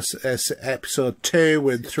episode 2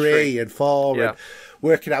 and 3 and 4 and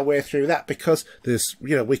working our way through that, because there's,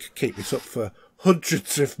 you know, we could keep this up for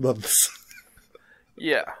hundreds of months.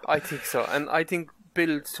 Yeah, I think so. And I think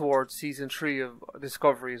builds towards season 3 of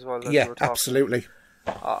Discovery as well. Yeah, absolutely.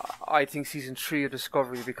 I think season 3 of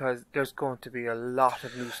Discovery, because there's going to be a lot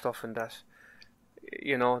of new stuff in that.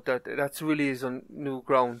 You know, that's really is on new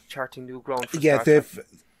ground, charting new ground for Star Trek.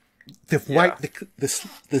 They've wiped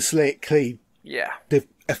the slate clean. Yeah. They've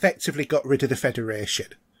effectively got rid of the Federation.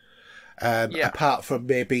 Apart from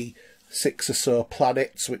maybe 6 or so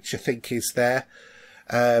planets, which I think is there.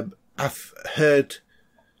 I've heard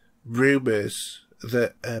rumours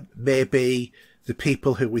that maybe the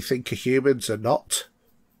people who we think are humans are not.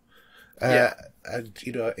 And,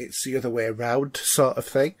 you know, it's the other way around sort of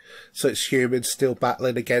thing. So it's humans still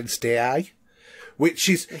battling against AI. Which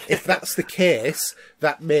is, if that's the case,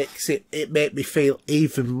 that makes it make me feel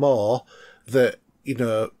even more that, you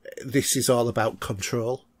know, this is all about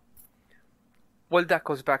control. Well, that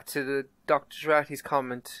goes back to the Dr. Jurati's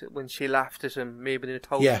comment when she laughed at him, maybe in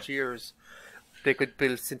 1,000 years they could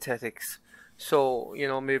build synthetics. So, you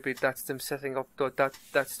know, maybe that's them setting up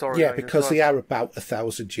that story. Yeah, because they are about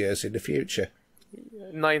 1,000 years in the future.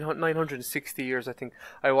 960 years, I think.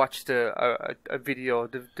 I watched a video.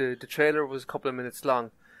 The trailer was a couple of minutes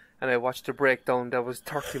long, and I watched a breakdown that was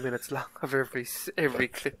 30 minutes long of every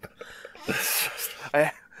clip. It's just,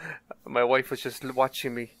 my wife was just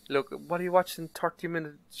watching me. Look, what are you watching?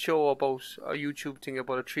 30-minute show about a YouTube thing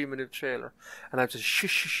about a 3-minute trailer, and I'm just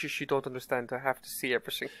shush. You don't understand. I have to see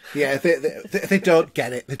everything. Yeah, they don't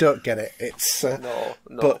get it. They don't get it. It's no.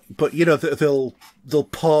 But you know, they'll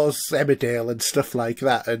pause Emmerdale and stuff like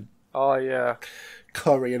that, and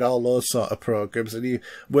Corrie and all those sort of programs, and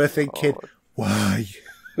we're thinking, why?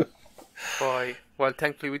 Why? Well,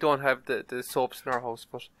 thankfully we don't have the soaps in our house,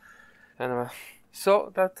 but anyway.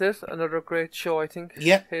 So, that's it. Another great show, I think.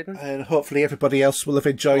 Yeah, Hayden. And hopefully everybody else will have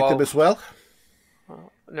enjoyed them as well.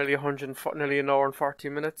 Nearly an hour and 40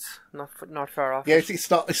 minutes. Not far off. Yeah,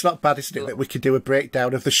 it's not bad, isn't it, that we could do a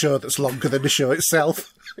breakdown of the show that's longer than the show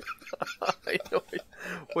itself. I know.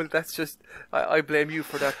 Well, that's just... I blame you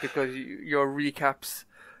for that, because your recaps...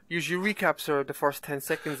 Usually recaps are the first 10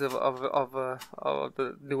 seconds of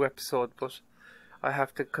the new episode, but... I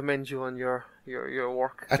have to commend you on your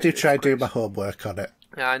work. I do try and do my homework on it.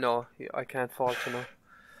 Yeah, I know. I can't fault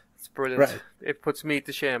It's brilliant. Right. It puts me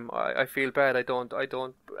to shame. I feel bad. I don't.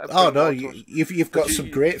 Oh no, you've got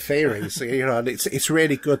some great theories, and it's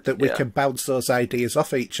really good that we can bounce those ideas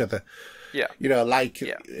off each other. Yeah.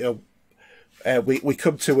 We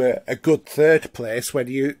come to a good third place when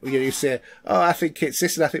you say, oh, I think it's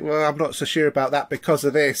this, and I think, well, I'm not so sure about that because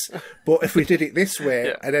of this. But if we did it this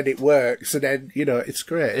way, and then it works, and then it's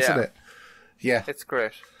great, isn't it? Yeah, it's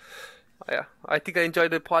great. Yeah, I think I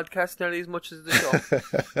enjoyed the podcast nearly as much as the show.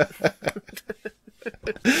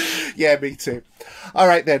 Yeah, me too. All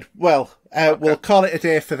right then. Well, we'll call it a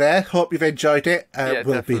day for there. Hope you've enjoyed it. We'll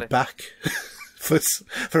definitely be back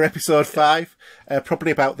for episode 5,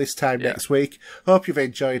 probably about this time next week. Hope you've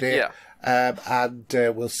enjoyed it. And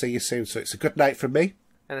we'll see you soon. So it's a good night from me.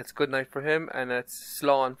 And it's good night for him, and it's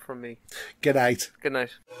Slán from me. Good night. Good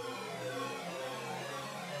night.